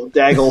Daggle.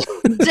 Daggle.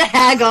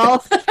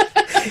 Daggle.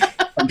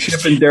 I'm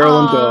shipping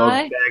Daryl and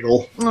Dog.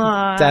 Daggle.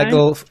 Aww.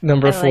 Daggle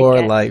number 4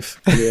 like it. life.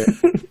 Yeah.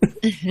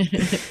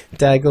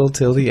 Daggle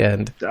till the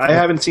end. I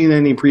haven't seen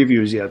any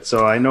previews yet,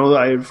 so I know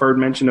I've heard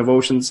mention of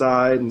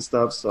Oceanside and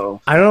stuff,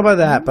 so. I don't know about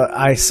that, but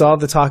I saw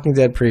the Talking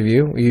Dead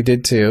preview. You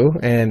did too.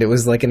 And it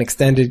was like an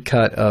extended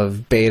cut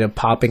of Beta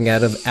popping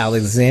out of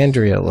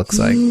Alexandria, it looks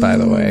like, by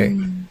the way.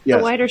 Yes.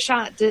 The wider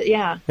shot,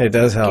 yeah. It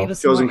does help. Gave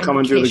us some Shows him more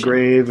coming through the indication.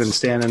 grave and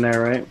standing there,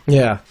 right?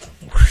 Yeah.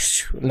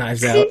 Whoosh,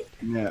 knives out.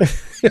 Yeah.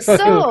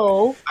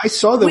 So I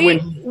saw that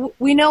when.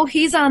 we know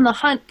he's on the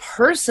hunt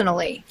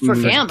personally for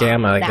Gamma.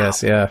 Gamma, I now.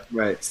 guess, yeah.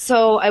 Right.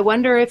 So I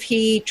wonder if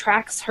he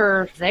tracks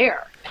her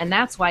there, and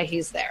that's why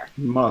he's there.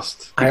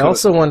 Must. I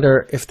also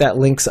wonder if that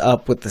links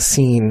up with the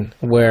scene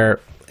where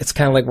it's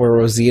kind of like where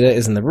Rosita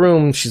is in the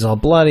room. She's all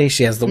bloody.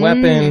 She has the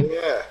weapon.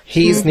 Yeah.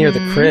 He's near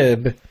the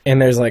crib,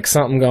 and there's like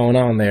something going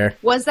on there.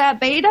 Was that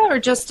Beta or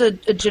just a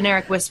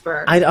generic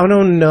whisper? I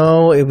don't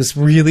know. It was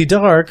really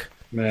dark.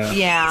 Yeah.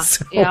 yeah,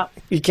 So yeah.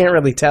 you can't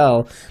really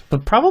tell,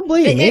 but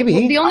probably,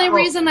 maybe. The only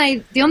reason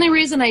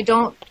I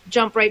don't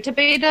jump right to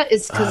Beta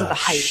is because of the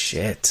height.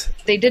 Shit.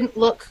 They didn't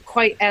look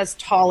quite as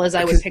tall as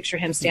I would picture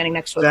him standing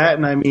next to a That,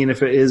 and I mean,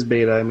 if it is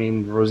Beta, I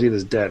mean,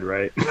 Rosita's dead,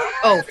 right?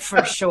 Oh,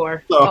 for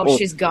sure. So- Oh,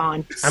 she's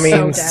gone. I mean,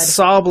 so dead.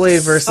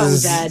 Sawblade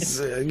versus, dead.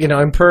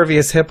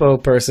 Impervious Hippo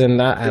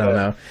person. I don't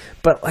know.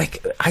 But,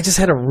 like, I just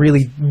had a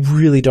really,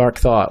 really dark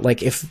thought.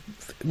 Like, if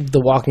The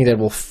Walking Dead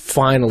will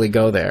finally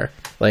go there,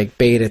 like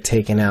Beta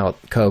taking out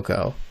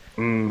Coco.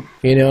 You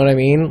know what I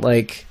mean?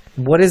 Like,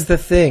 what is the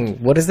thing?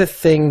 What is the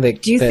thing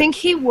that... Do you think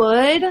he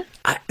would?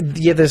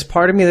 there's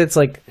part of me that's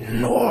like,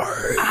 no.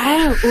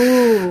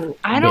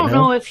 I don't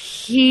know if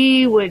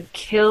he would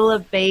kill a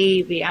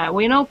baby.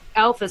 We know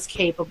Alpha's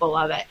capable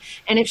of it,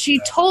 and if she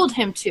told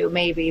him to,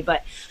 maybe,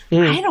 but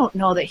I don't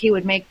know that he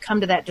would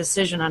come to that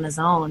decision on his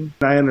own.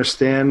 I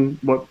understand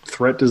what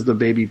threat does the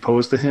baby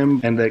pose to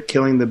him, and that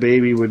killing the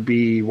baby would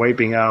be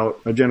wiping out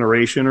a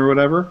generation or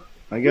whatever,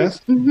 I guess.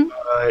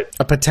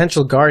 A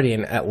potential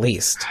guardian, at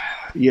least.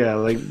 Yeah,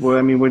 like, well,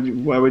 I mean,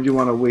 why would you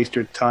want to waste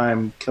your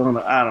time killing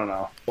a, I don't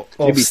know.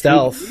 Well,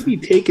 stealth. Maybe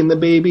taking the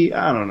baby,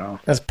 I don't know.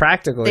 That's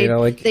practical,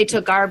 They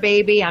took our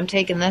baby, I'm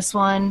taking this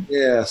one.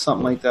 Yeah,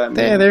 something like that.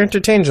 They're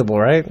interchangeable,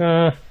 right?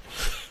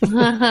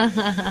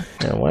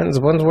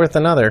 One's worth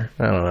another.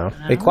 I don't know.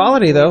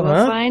 Equality, though,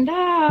 We'll find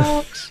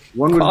out.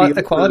 One would be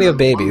the quality of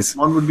babies.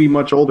 One would be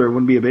much older.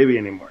 Wouldn't be a baby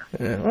anymore.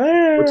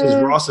 Which is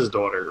Ross's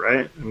daughter,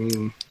 right? I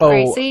mean,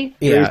 Gracie?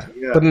 Yeah. Gracie,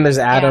 yeah. But then there's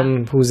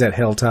Adam, who's at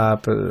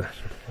Hilltop.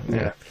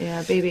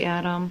 Yeah, baby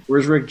Adam.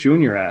 Where's Rick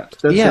Jr. at?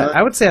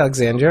 I would say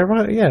Alexandria.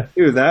 Yeah.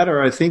 Either that,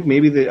 or I think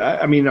maybe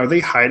I mean, are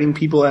they hiding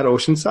people at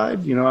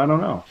Oceanside? I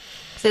don't know.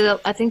 So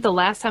I think the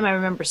last time I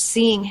remember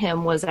seeing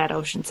him was at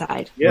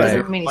Oceanside. Yeah,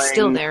 I mean, he's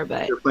still there,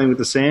 but they're playing with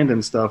the sand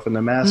and stuff and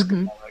the mask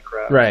and all that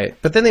crap. Right.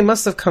 But then they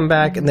must have come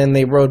back and then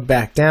they rode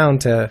back down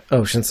to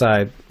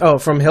Oceanside. Oh,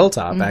 from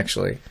Hilltop,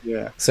 actually.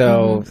 Yeah.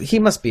 So he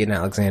must be in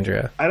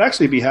Alexandria. I'd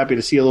actually be happy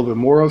to see a little bit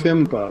more of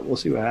him, but we'll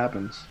see what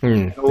happens.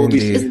 We'll be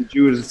seeing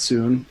Judith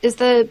soon. Is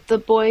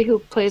the boy who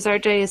plays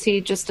RJ, is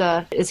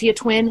he a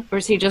twin or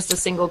is he just a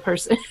single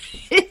person?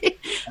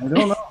 I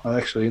don't know.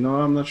 Actually,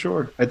 I'm not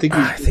sure. I think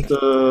he's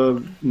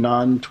the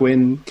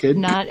non-twin kid.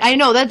 I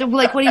know that.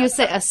 Like, what do you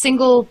say? A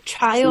single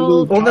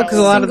child? Well, no, because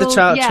a lot of the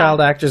child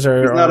actors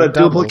are not a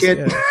doubles.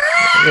 duplicate.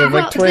 Yeah.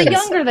 Like twins. The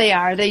younger they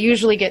are, they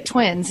usually get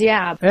twins.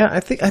 Yeah. Yeah, I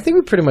think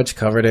we pretty much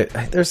covered it.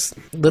 There's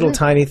little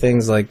tiny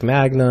things like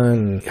Magna,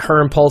 and her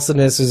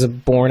impulsiveness is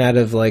born out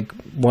of like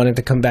wanting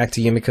to come back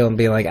to Yumiko and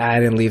be like, I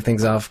didn't leave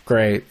things off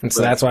great, and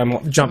so that's why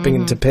I'm jumping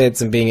into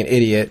pits and being an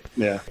idiot.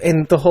 Yeah.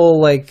 And the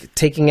whole like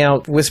taking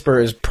out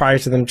Whisperers prior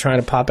to them trying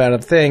to pop out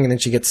of the thing, and then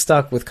she gets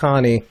stuck with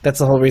Connie. That's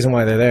the whole reason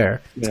why they're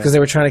there. It's because they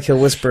were trying to kill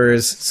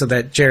Whisperers so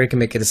that Jerry can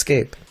make it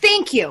escape.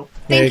 Thank you,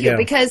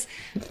 because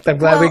I'm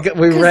glad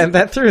we ran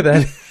that through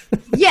then.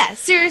 Yeah,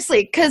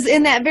 seriously, because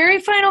in that very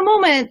final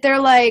moment,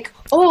 they're like,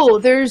 oh,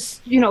 there's,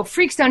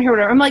 freaks down here,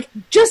 whatever. I'm like,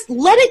 just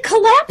let it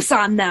collapse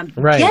on them.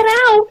 Right. Get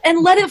out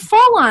and let it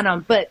fall on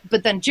them. But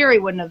then Jerry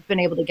wouldn't have been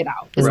able to get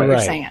out, is what you're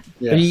saying.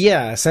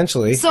 Yeah,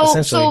 essentially.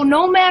 So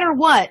no matter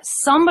what,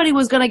 somebody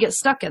was going to get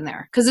stuck in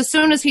there. Because as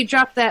soon as he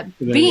dropped that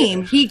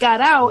beam, he got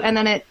out, and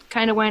then it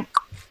kind of went...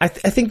 I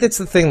think that's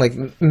the thing. Like,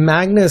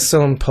 Magna is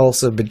so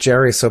impulsive, but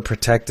Jerry's so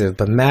protective.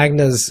 But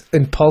Magna's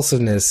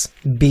impulsiveness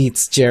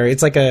beats Jerry.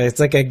 It's like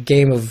a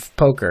game of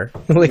poker.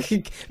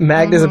 Like,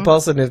 Magna's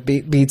impulsiveness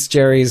beats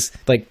Jerry's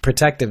like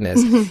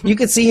protectiveness. You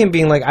could see him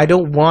being like, I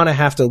don't want to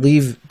have to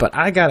leave, but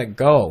I gotta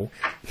go.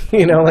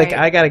 Like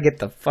I gotta get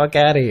the fuck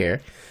out of here.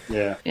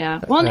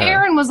 Yeah. Well, and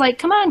Aaron was like,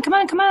 come on.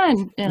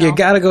 You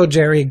gotta go,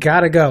 Jerry.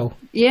 Gotta go.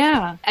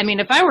 Yeah. I mean,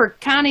 if I were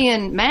Connie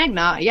and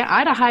Magna,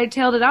 I'd have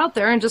hightailed it out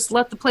there and just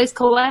let the place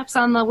collapse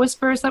on the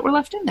Whisperers that were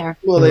left in there.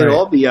 Well, they'd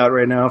all be out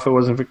right now if it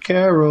wasn't for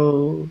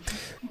Carol.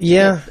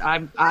 Yeah.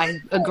 I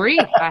agree.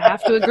 I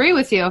have to agree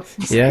with you.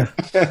 Yeah.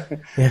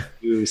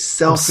 You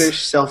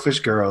selfish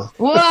girl.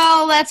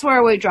 Well, that's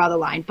where we draw the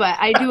line, but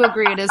I do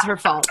agree it is her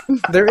fault.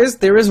 There is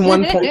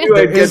one point.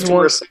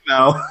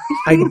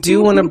 I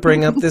do want to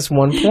bring up this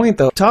one point,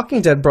 though.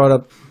 Talking Dead brought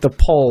up the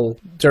poll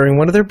during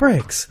one of their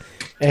breaks.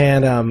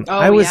 And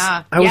I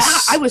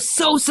was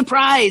so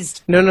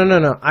surprised.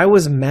 No. I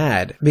was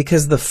mad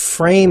because the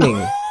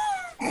framing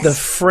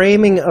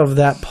of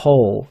that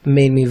poll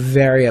made me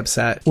very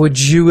upset. Would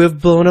you have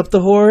blown up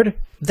the Horde?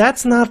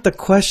 That's not the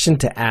question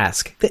to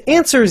ask. The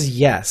answer is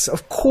yes.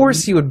 Of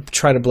course you would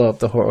try to blow up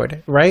the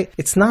Horde, right?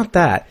 It's not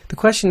that. The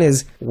question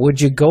is, would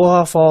you go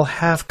off all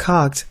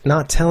half-cocked,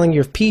 not telling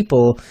your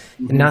people,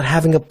 and not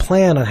having a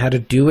plan on how to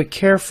do it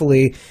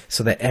carefully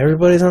so that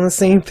everybody's on the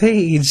same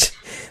page?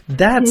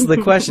 That's the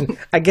question.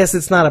 I guess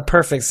it's not a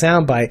perfect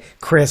soundbite.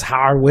 Chris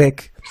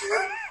Hardwick.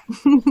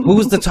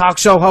 Who's the talk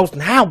show host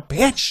now,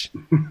 bitch?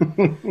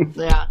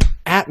 Yeah.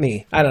 At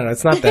me. I don't know.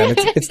 It's not them.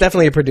 It's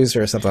definitely a producer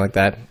or something like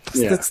that.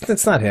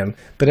 It's not him.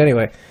 But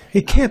anyway,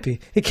 it can't be.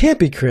 It can't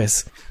be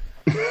Chris.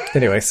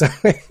 Anyway, so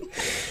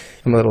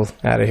I'm a little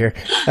out of here.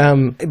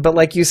 But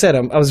like you said,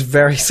 I was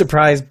very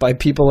surprised by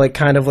people like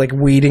kind of like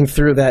weeding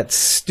through that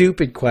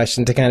stupid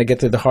question to kind of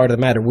get to the heart of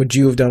the matter. Would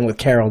you have done what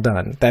Carol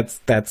done? That's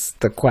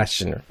the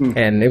question.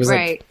 And it was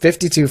like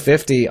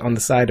 52-50 on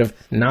the side of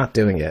not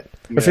doing it.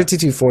 Or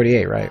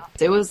 52-48, right?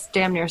 It was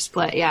damn near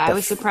split. Yeah, I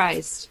was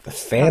surprised. The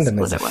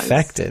fandom is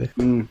affected.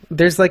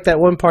 There's like that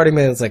one part of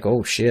me that's like,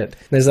 oh shit.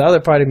 There's the other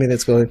part of me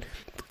that's going,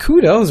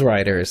 kudos,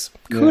 writers.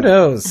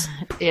 Kudos.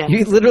 Yeah.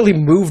 You literally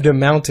moved a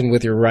mountain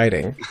with your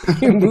writing.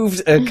 You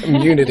moved a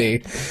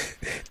community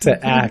to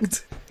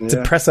act.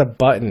 to press a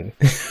button.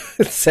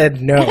 It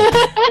said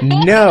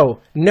no.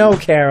 No,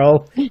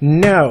 Carol.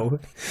 No.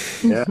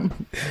 Yeah.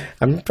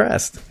 I'm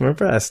impressed.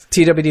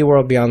 TWD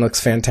World Beyond looks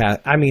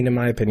fantastic. I mean, in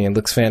my opinion,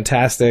 looks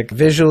fantastic.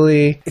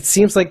 Visually, it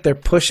seems like they're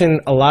pushing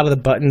a lot of the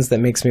buttons that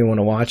makes me want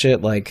to watch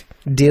it, like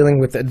dealing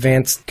with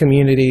advanced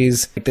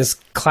communities, like this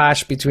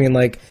clash between,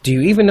 like, do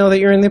you even know that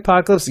you're in the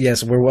apocalypse?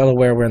 Yes, we're well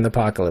aware we're in the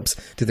apocalypse.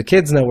 Do the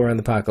kids know we're in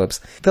the apocalypse?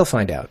 They'll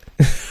find out.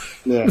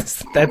 Yeah.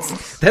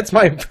 That's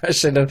my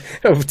impression of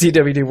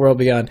TWD World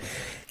Beyond.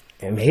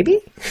 And maybe?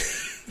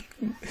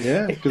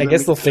 Yeah. I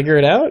guess they'll figure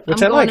it out,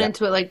 which I'm I like. going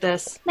into it like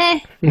this.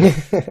 Meh.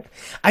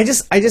 I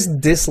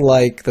just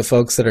dislike the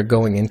folks that are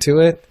going into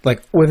it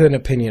like with an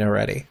opinion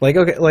already. Like,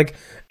 okay, like,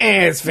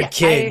 it's for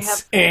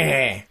kids.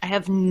 I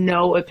have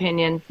no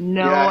opinion,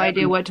 no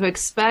idea what to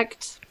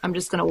expect. I'm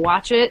just going to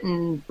watch it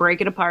and break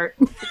it apart.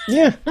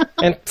 Yeah,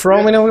 and for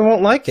all we know, we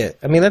won't like it.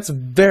 I mean, that's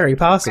very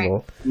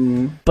possible.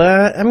 Mm-hmm.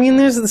 But, I mean,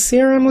 there's the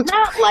CRM looks...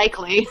 Not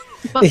likely,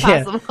 but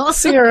possible.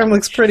 CRM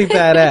looks pretty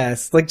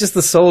badass. Like, just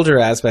the soldier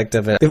aspect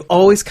of it. They've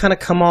always kind of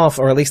come off,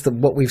 or at least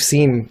what we've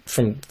seen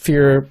from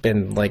Fear,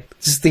 and, like,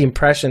 just the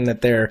impression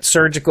that they're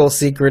surgical,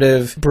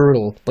 secretive,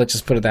 brutal. Let's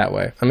just put it that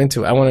way. I'm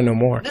into it. I want to know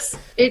more.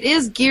 It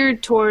is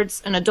geared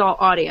towards an adult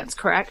audience,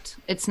 correct?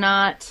 It's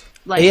not...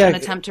 like an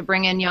attempt to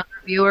bring in younger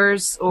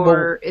viewers,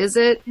 or is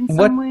it in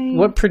some way?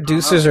 What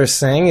producers are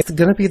saying, it's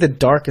going to be the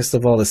darkest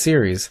of all the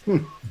series.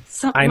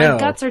 I know. My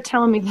guts are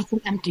telling me that's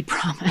an empty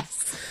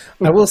promise.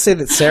 I will say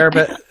that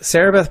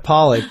Sarah Beth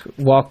Pollock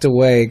walked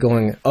away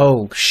going,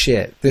 oh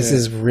shit, this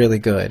is really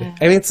good.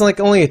 I mean, it's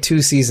like only a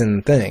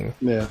 2-season thing.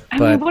 Yeah. I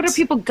mean, what are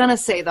people going to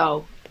say,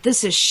 though?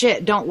 This is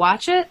shit. Don't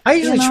watch it. I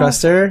usually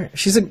trust her.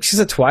 She's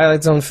a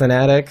Twilight Zone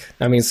fanatic.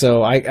 I mean,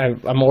 so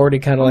I'm already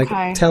kind of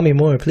like, tell me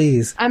more,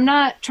 please. I'm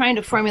not trying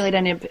to formulate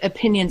any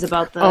opinions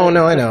about the. Oh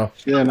no, I know.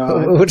 Yeah,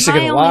 no. What, she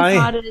gonna lie?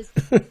 My only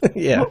thought is,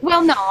 yeah.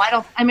 Well, no, I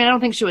don't. I mean, I don't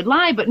think she would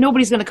lie, but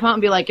nobody's gonna come out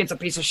and be like, it's a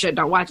piece of shit.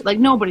 Don't watch it. Like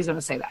nobody's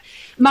gonna say that.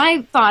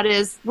 My thought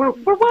is, we're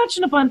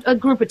watching a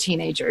group of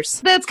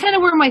teenagers. That's kind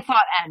of where my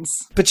thought ends.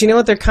 But you know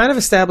what? They're kind of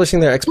establishing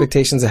their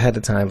expectations ahead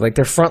of time. Like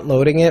they're front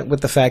loading it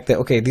with the fact that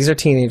okay, these are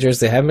teenagers.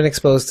 They haven't been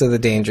exposed to the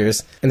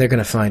dangers, and they're going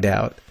to find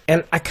out.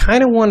 And I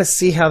kind of want to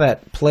see how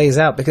that plays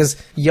out,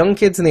 because young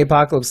kids in the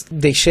apocalypse,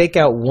 they shake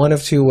out one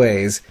of two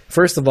ways.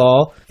 First of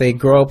all, they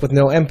grow up with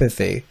no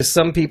empathy.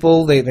 Some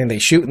people, they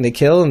shoot and they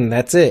kill, and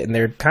that's it. And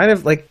they're kind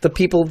of like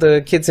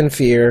the kids in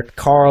Fear,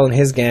 Carl and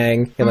his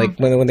gang, and like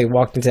when they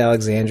walked into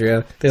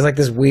Alexandria, there's like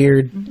this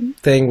weird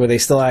thing where they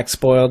still act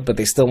spoiled, but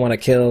they still want to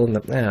kill.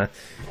 And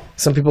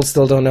some people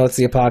still don't know it's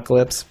the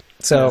apocalypse.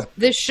 So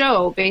this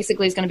show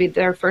basically is going to be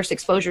their first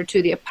exposure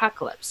to the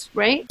apocalypse,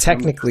 right?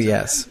 Technically,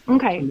 yes.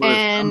 Okay,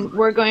 and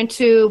we're going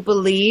to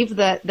believe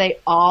that they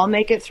all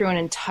make it through an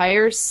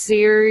entire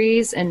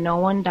series and no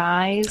one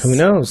dies? Who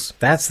knows?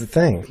 That's the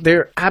thing.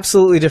 They're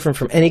absolutely different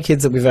from any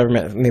kids that we've ever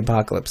met in the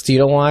apocalypse. Do you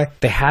know why?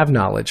 They have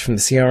knowledge from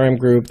the CRM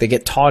group. They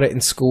get taught it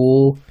in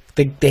school.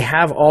 They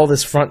have all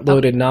this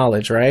front-loaded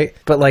knowledge, right?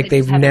 But, like,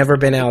 they've never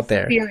been out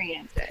there.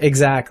 Experience it.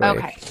 Exactly.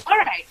 Okay.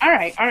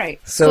 All right.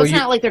 So it's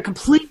not like they're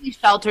completely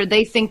sheltered.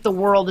 They think the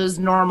world is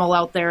normal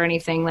out there or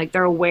anything. Like,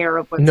 they're aware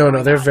of what's going on.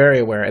 No, they're very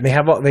aware. And they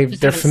have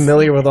they're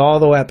familiar with all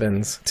the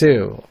weapons,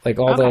 too. Like,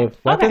 all the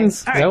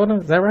weapons? Okay.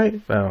 Is that right?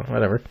 Oh,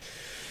 whatever.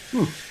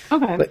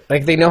 Okay.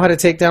 Like they know how to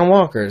take down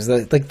walkers,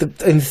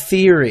 in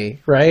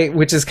theory, right?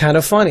 Which is kind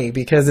of funny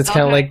because it's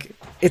kind of like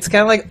if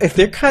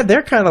they're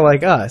kind of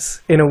like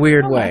us in a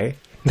weird way.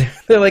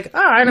 They're like, oh,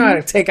 I know how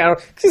to take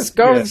out. Just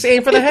go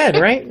aim for the head,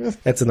 right?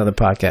 That's another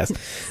podcast.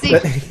 See,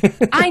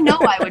 I know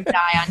I would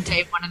die on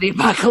day one of the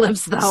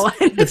apocalypse, though.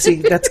 But see,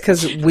 that's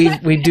because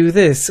we do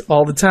this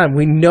all the time.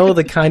 We know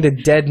the kind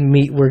of dead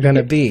meat we're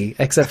gonna be,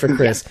 except for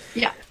Chris.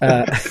 Yeah.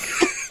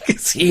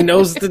 He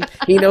knows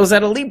how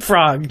to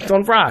leapfrog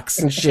on rocks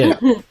and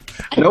shit.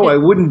 No, I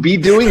wouldn't be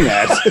doing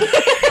that.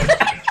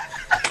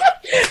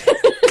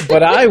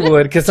 But I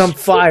would, because I'm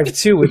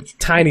 5'2" with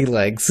tiny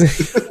legs.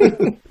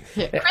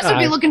 Chris would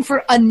be looking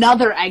for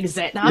another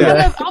exit. Now,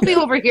 I'll be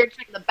over here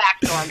checking the back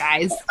door,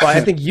 guys. Well,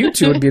 I think you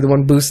two would be the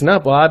one boosting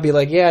up. Well, I'd be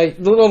like, yeah, a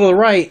little to the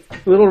right,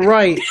 a little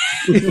right.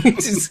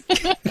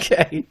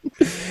 Okay.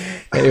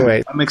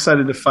 Anyway. I'm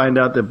excited to find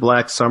out that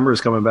Black Summer is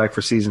coming back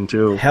for season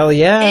 2. Hell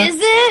yeah. Is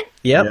it?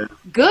 Yep. Yeah.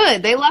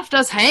 Good. They left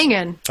us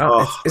hanging.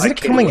 Isn't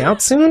it coming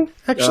out soon,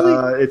 actually?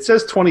 It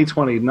says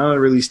 2020, not a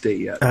release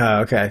date yet.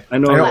 Oh, okay. I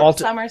know Black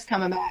Summer's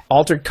coming back.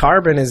 Altered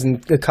Carbon is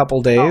in a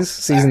couple days,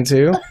 season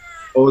 2.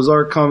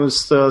 Ozark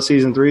comes,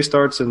 season 3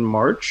 starts in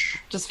March.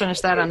 Just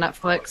finished that on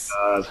Netflix.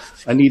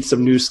 I need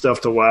some new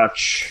stuff to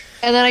watch.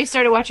 And then I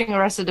started watching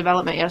Arrested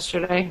Development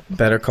yesterday.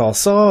 Better Call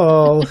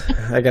Saul.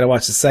 I gotta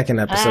watch the second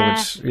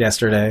episode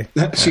yesterday.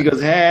 She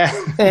goes, I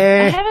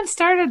haven't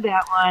started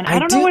that one. I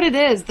don't know what it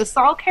is. The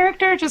Saul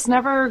character just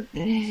never,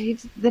 he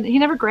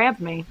never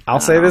grabbed me. I'll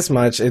say this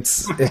much.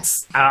 It's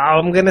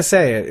I'm gonna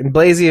say it. And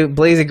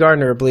Blasey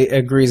Gardner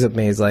agrees with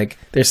me. He's like,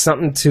 there's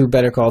something to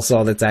Better Call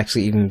Saul that's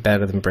actually even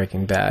better than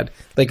Breaking Bad.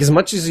 Like, as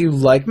much as you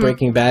like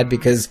Breaking Bad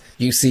because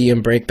you see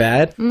him break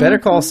bad, Better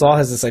Call Saul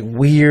has this like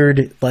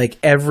weird, like,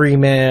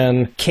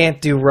 everyman can't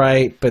do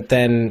right, but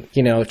then,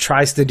 you know,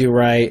 tries to do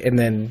right and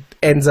then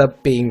ends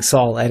up being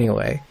Saul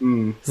anyway.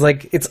 It's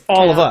like, it's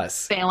all of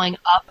us. Failing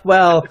up.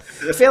 Well,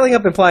 failing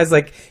up implies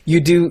like you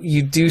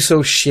do so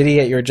shitty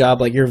at your job,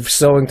 like you're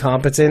so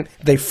incompetent,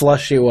 they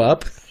flush you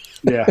up.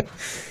 yeah.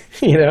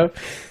 You know?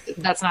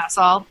 That's not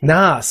Saul?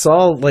 Nah,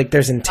 Saul, like,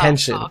 there's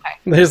intention. Oh, okay.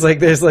 There's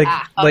okay.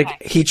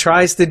 like he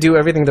tries to do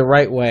everything the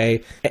right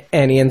way,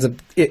 and he ends up,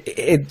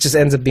 it just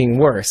ends up being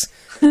worse.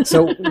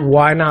 So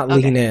why not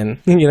lean in?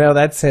 You know,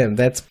 that's him.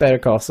 That's Better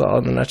Call Saul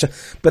in a nutshell.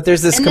 But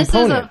there's this component.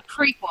 This is a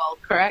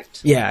prequel,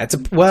 correct? Yeah, it's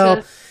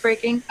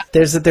Breaking.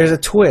 There's a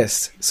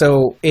twist.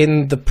 So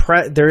in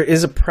there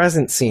is a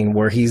present scene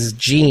where he's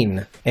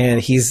Gene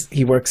and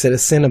he works at a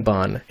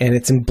Cinnabon, and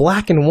it's in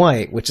black and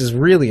white, which is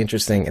really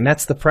interesting. And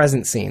that's the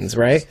present scenes,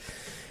 right?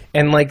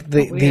 And like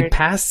the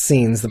past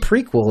scenes, the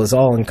prequel is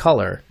all in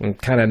color, and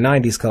kind of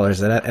 90s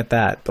colors at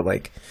that. But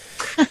like,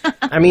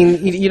 I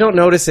mean, you don't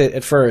notice it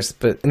at first,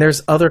 but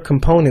there's other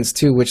components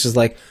too, which is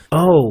like,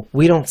 oh,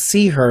 we don't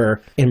see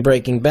her in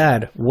Breaking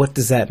Bad. What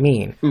does that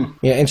mean?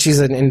 Yeah, and she's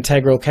an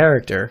integral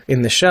character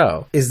in the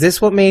show. Is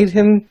this what made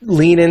him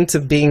lean into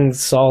being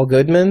Saul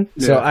Goodman?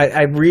 Yeah. So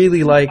I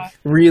really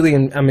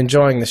I'm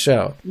enjoying the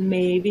show.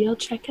 Maybe I'll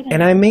check it out.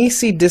 And I may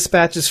see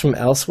Dispatches from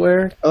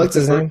Elsewhere. I liked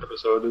the first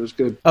episode. It was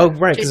good. Oh,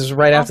 right, because it was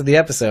right after the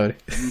episode.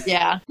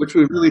 Yeah. Which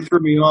really threw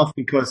me off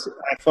because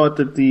I thought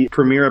that the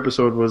premiere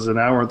episode was an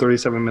hour and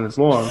 37 minutes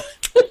long.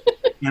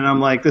 And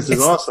I'm like, this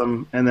is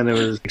awesome. And then it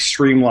was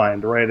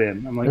streamlined right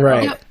in. I'm like,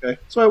 right. Oh, okay.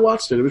 So I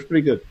watched it. It was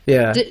pretty good.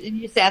 Yeah.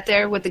 You sat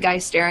there with the guy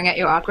staring at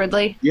you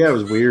awkwardly? Yeah, it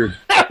was weird.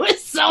 That was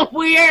so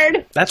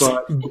weird. That's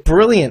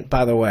brilliant,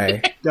 by the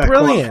way.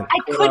 Brilliant. I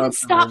couldn't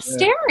stop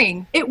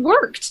staring. It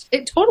worked.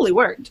 It totally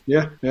worked.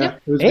 Yeah. It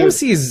was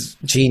AMC's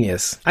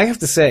genius. I have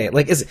to say.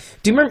 Like,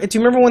 do you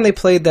remember when they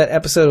played that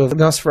episode of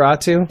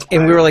Nosferatu?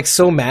 And we were like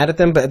so mad at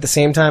them, but at the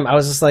same time, I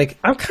was just like,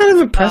 I'm kind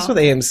of impressed with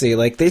AMC.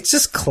 Like, it's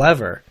just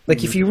clever.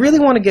 Like, if you really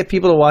want to get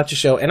people to watch a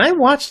show, and I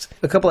watched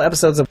a couple of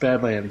episodes of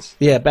Badlands.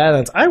 Yeah,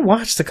 Badlands. I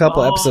watched a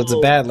couple episodes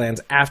of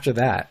Badlands after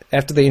that,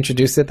 after they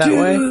introduced it that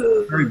way.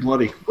 Very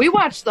bloody. We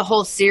watched the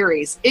whole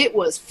series. It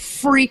was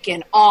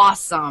freaking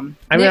awesome.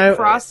 I mean, Nick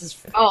Frost is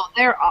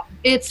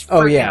it's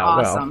freaking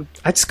awesome. Well,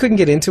 I just couldn't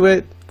get into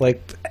it.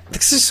 Like,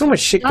 there's just so much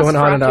shit going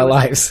on in our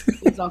lives.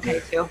 It's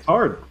okay too.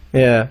 Hard.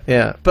 Yeah.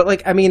 But,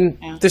 like, I mean,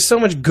 there's so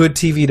much good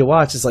TV to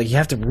watch. It's like, you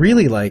have to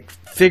really, like,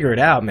 figure it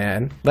out,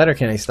 man.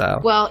 Letterkenny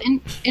style. Well,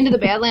 Into the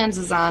Badlands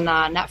is on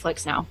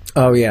Netflix now.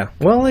 Oh, yeah.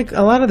 Well, like,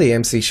 a lot of the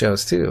MC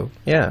shows, too.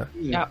 Yeah.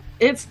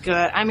 It's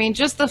good. I mean,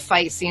 just the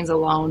fight scenes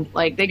alone.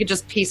 Like, they could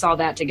just piece all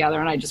that together,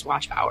 and I just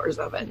watch hours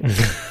of it.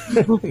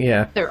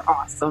 Yeah. They're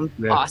awesome.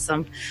 Yeah.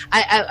 Awesome.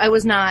 I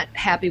was not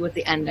happy with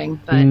the ending,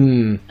 but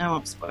I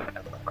won't spoil it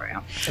for you.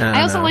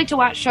 I also like to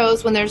watch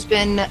shows when there's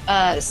been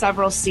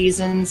several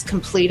seasons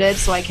completed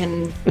so I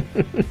can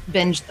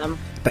binge them.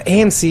 But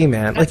AMC,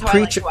 man, That's like how Preacher, I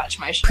like to watch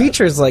my shows.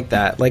 Preacher's like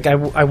that. Like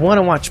I want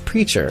to watch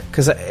Preacher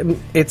because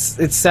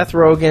it's Seth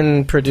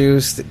Rogen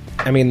produced.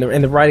 I mean,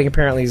 and the writing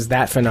apparently is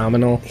that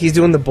phenomenal. He's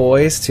doing The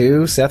Boys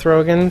too, Seth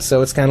Rogen.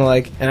 So it's kind of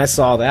like, and I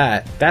saw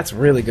that. That's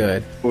really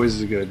good. Boys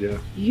is good, yeah.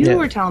 You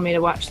were telling me to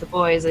watch The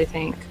Boys, I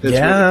think.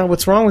 Really,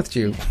 what's wrong with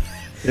you?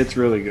 It's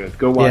really good.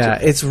 Go watch it. Yeah,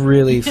 it's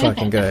really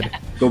fucking good.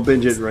 Go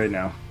binge it right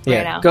now. Yeah,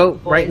 right now. go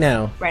Boys. right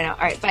now. Right now.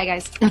 All right, bye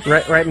guys.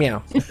 Right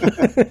meow.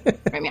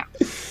 Right meow.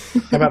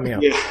 How about meow?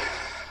 Yeah.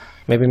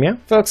 Maybe meow.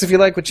 Folks, if you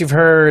like what you've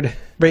heard,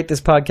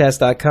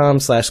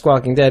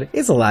 ratethispodcast.com/squawkingdead.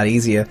 It's a lot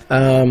easier.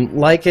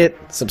 Like it,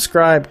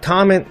 subscribe,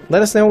 comment,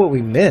 let us know what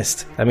we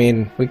missed. I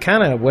mean, we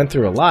kind of went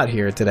through a lot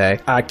here today.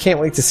 I can't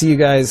wait to see you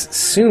guys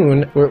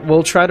soon.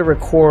 We'll try to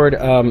record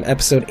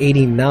episode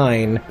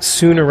 89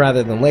 sooner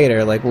rather than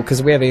later, like, well,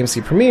 because we have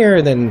AMC Premiere,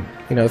 and then,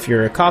 you know, if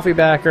you're a coffee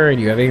backer and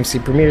you have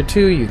AMC Premiere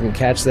too, you can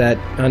catch that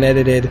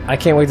unedited. I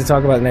can't wait to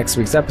talk about next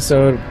week's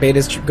episode.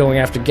 Beta's going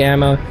after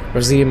Gamma.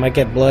 Rosita might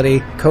get bloody.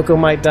 Coco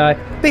might die.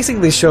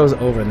 Basically, the show's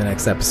over in the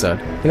next episode.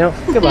 You know,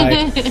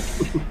 goodbye.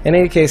 In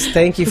any case,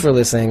 thank you for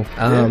listening.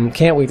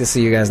 Can't wait to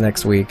see you guys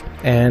next week,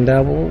 and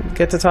we'll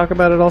get to talk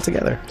about it all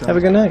together. Have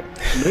a good night.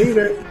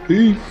 Later.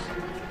 Peace.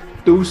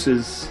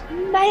 Deuces.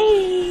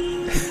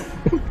 Bye.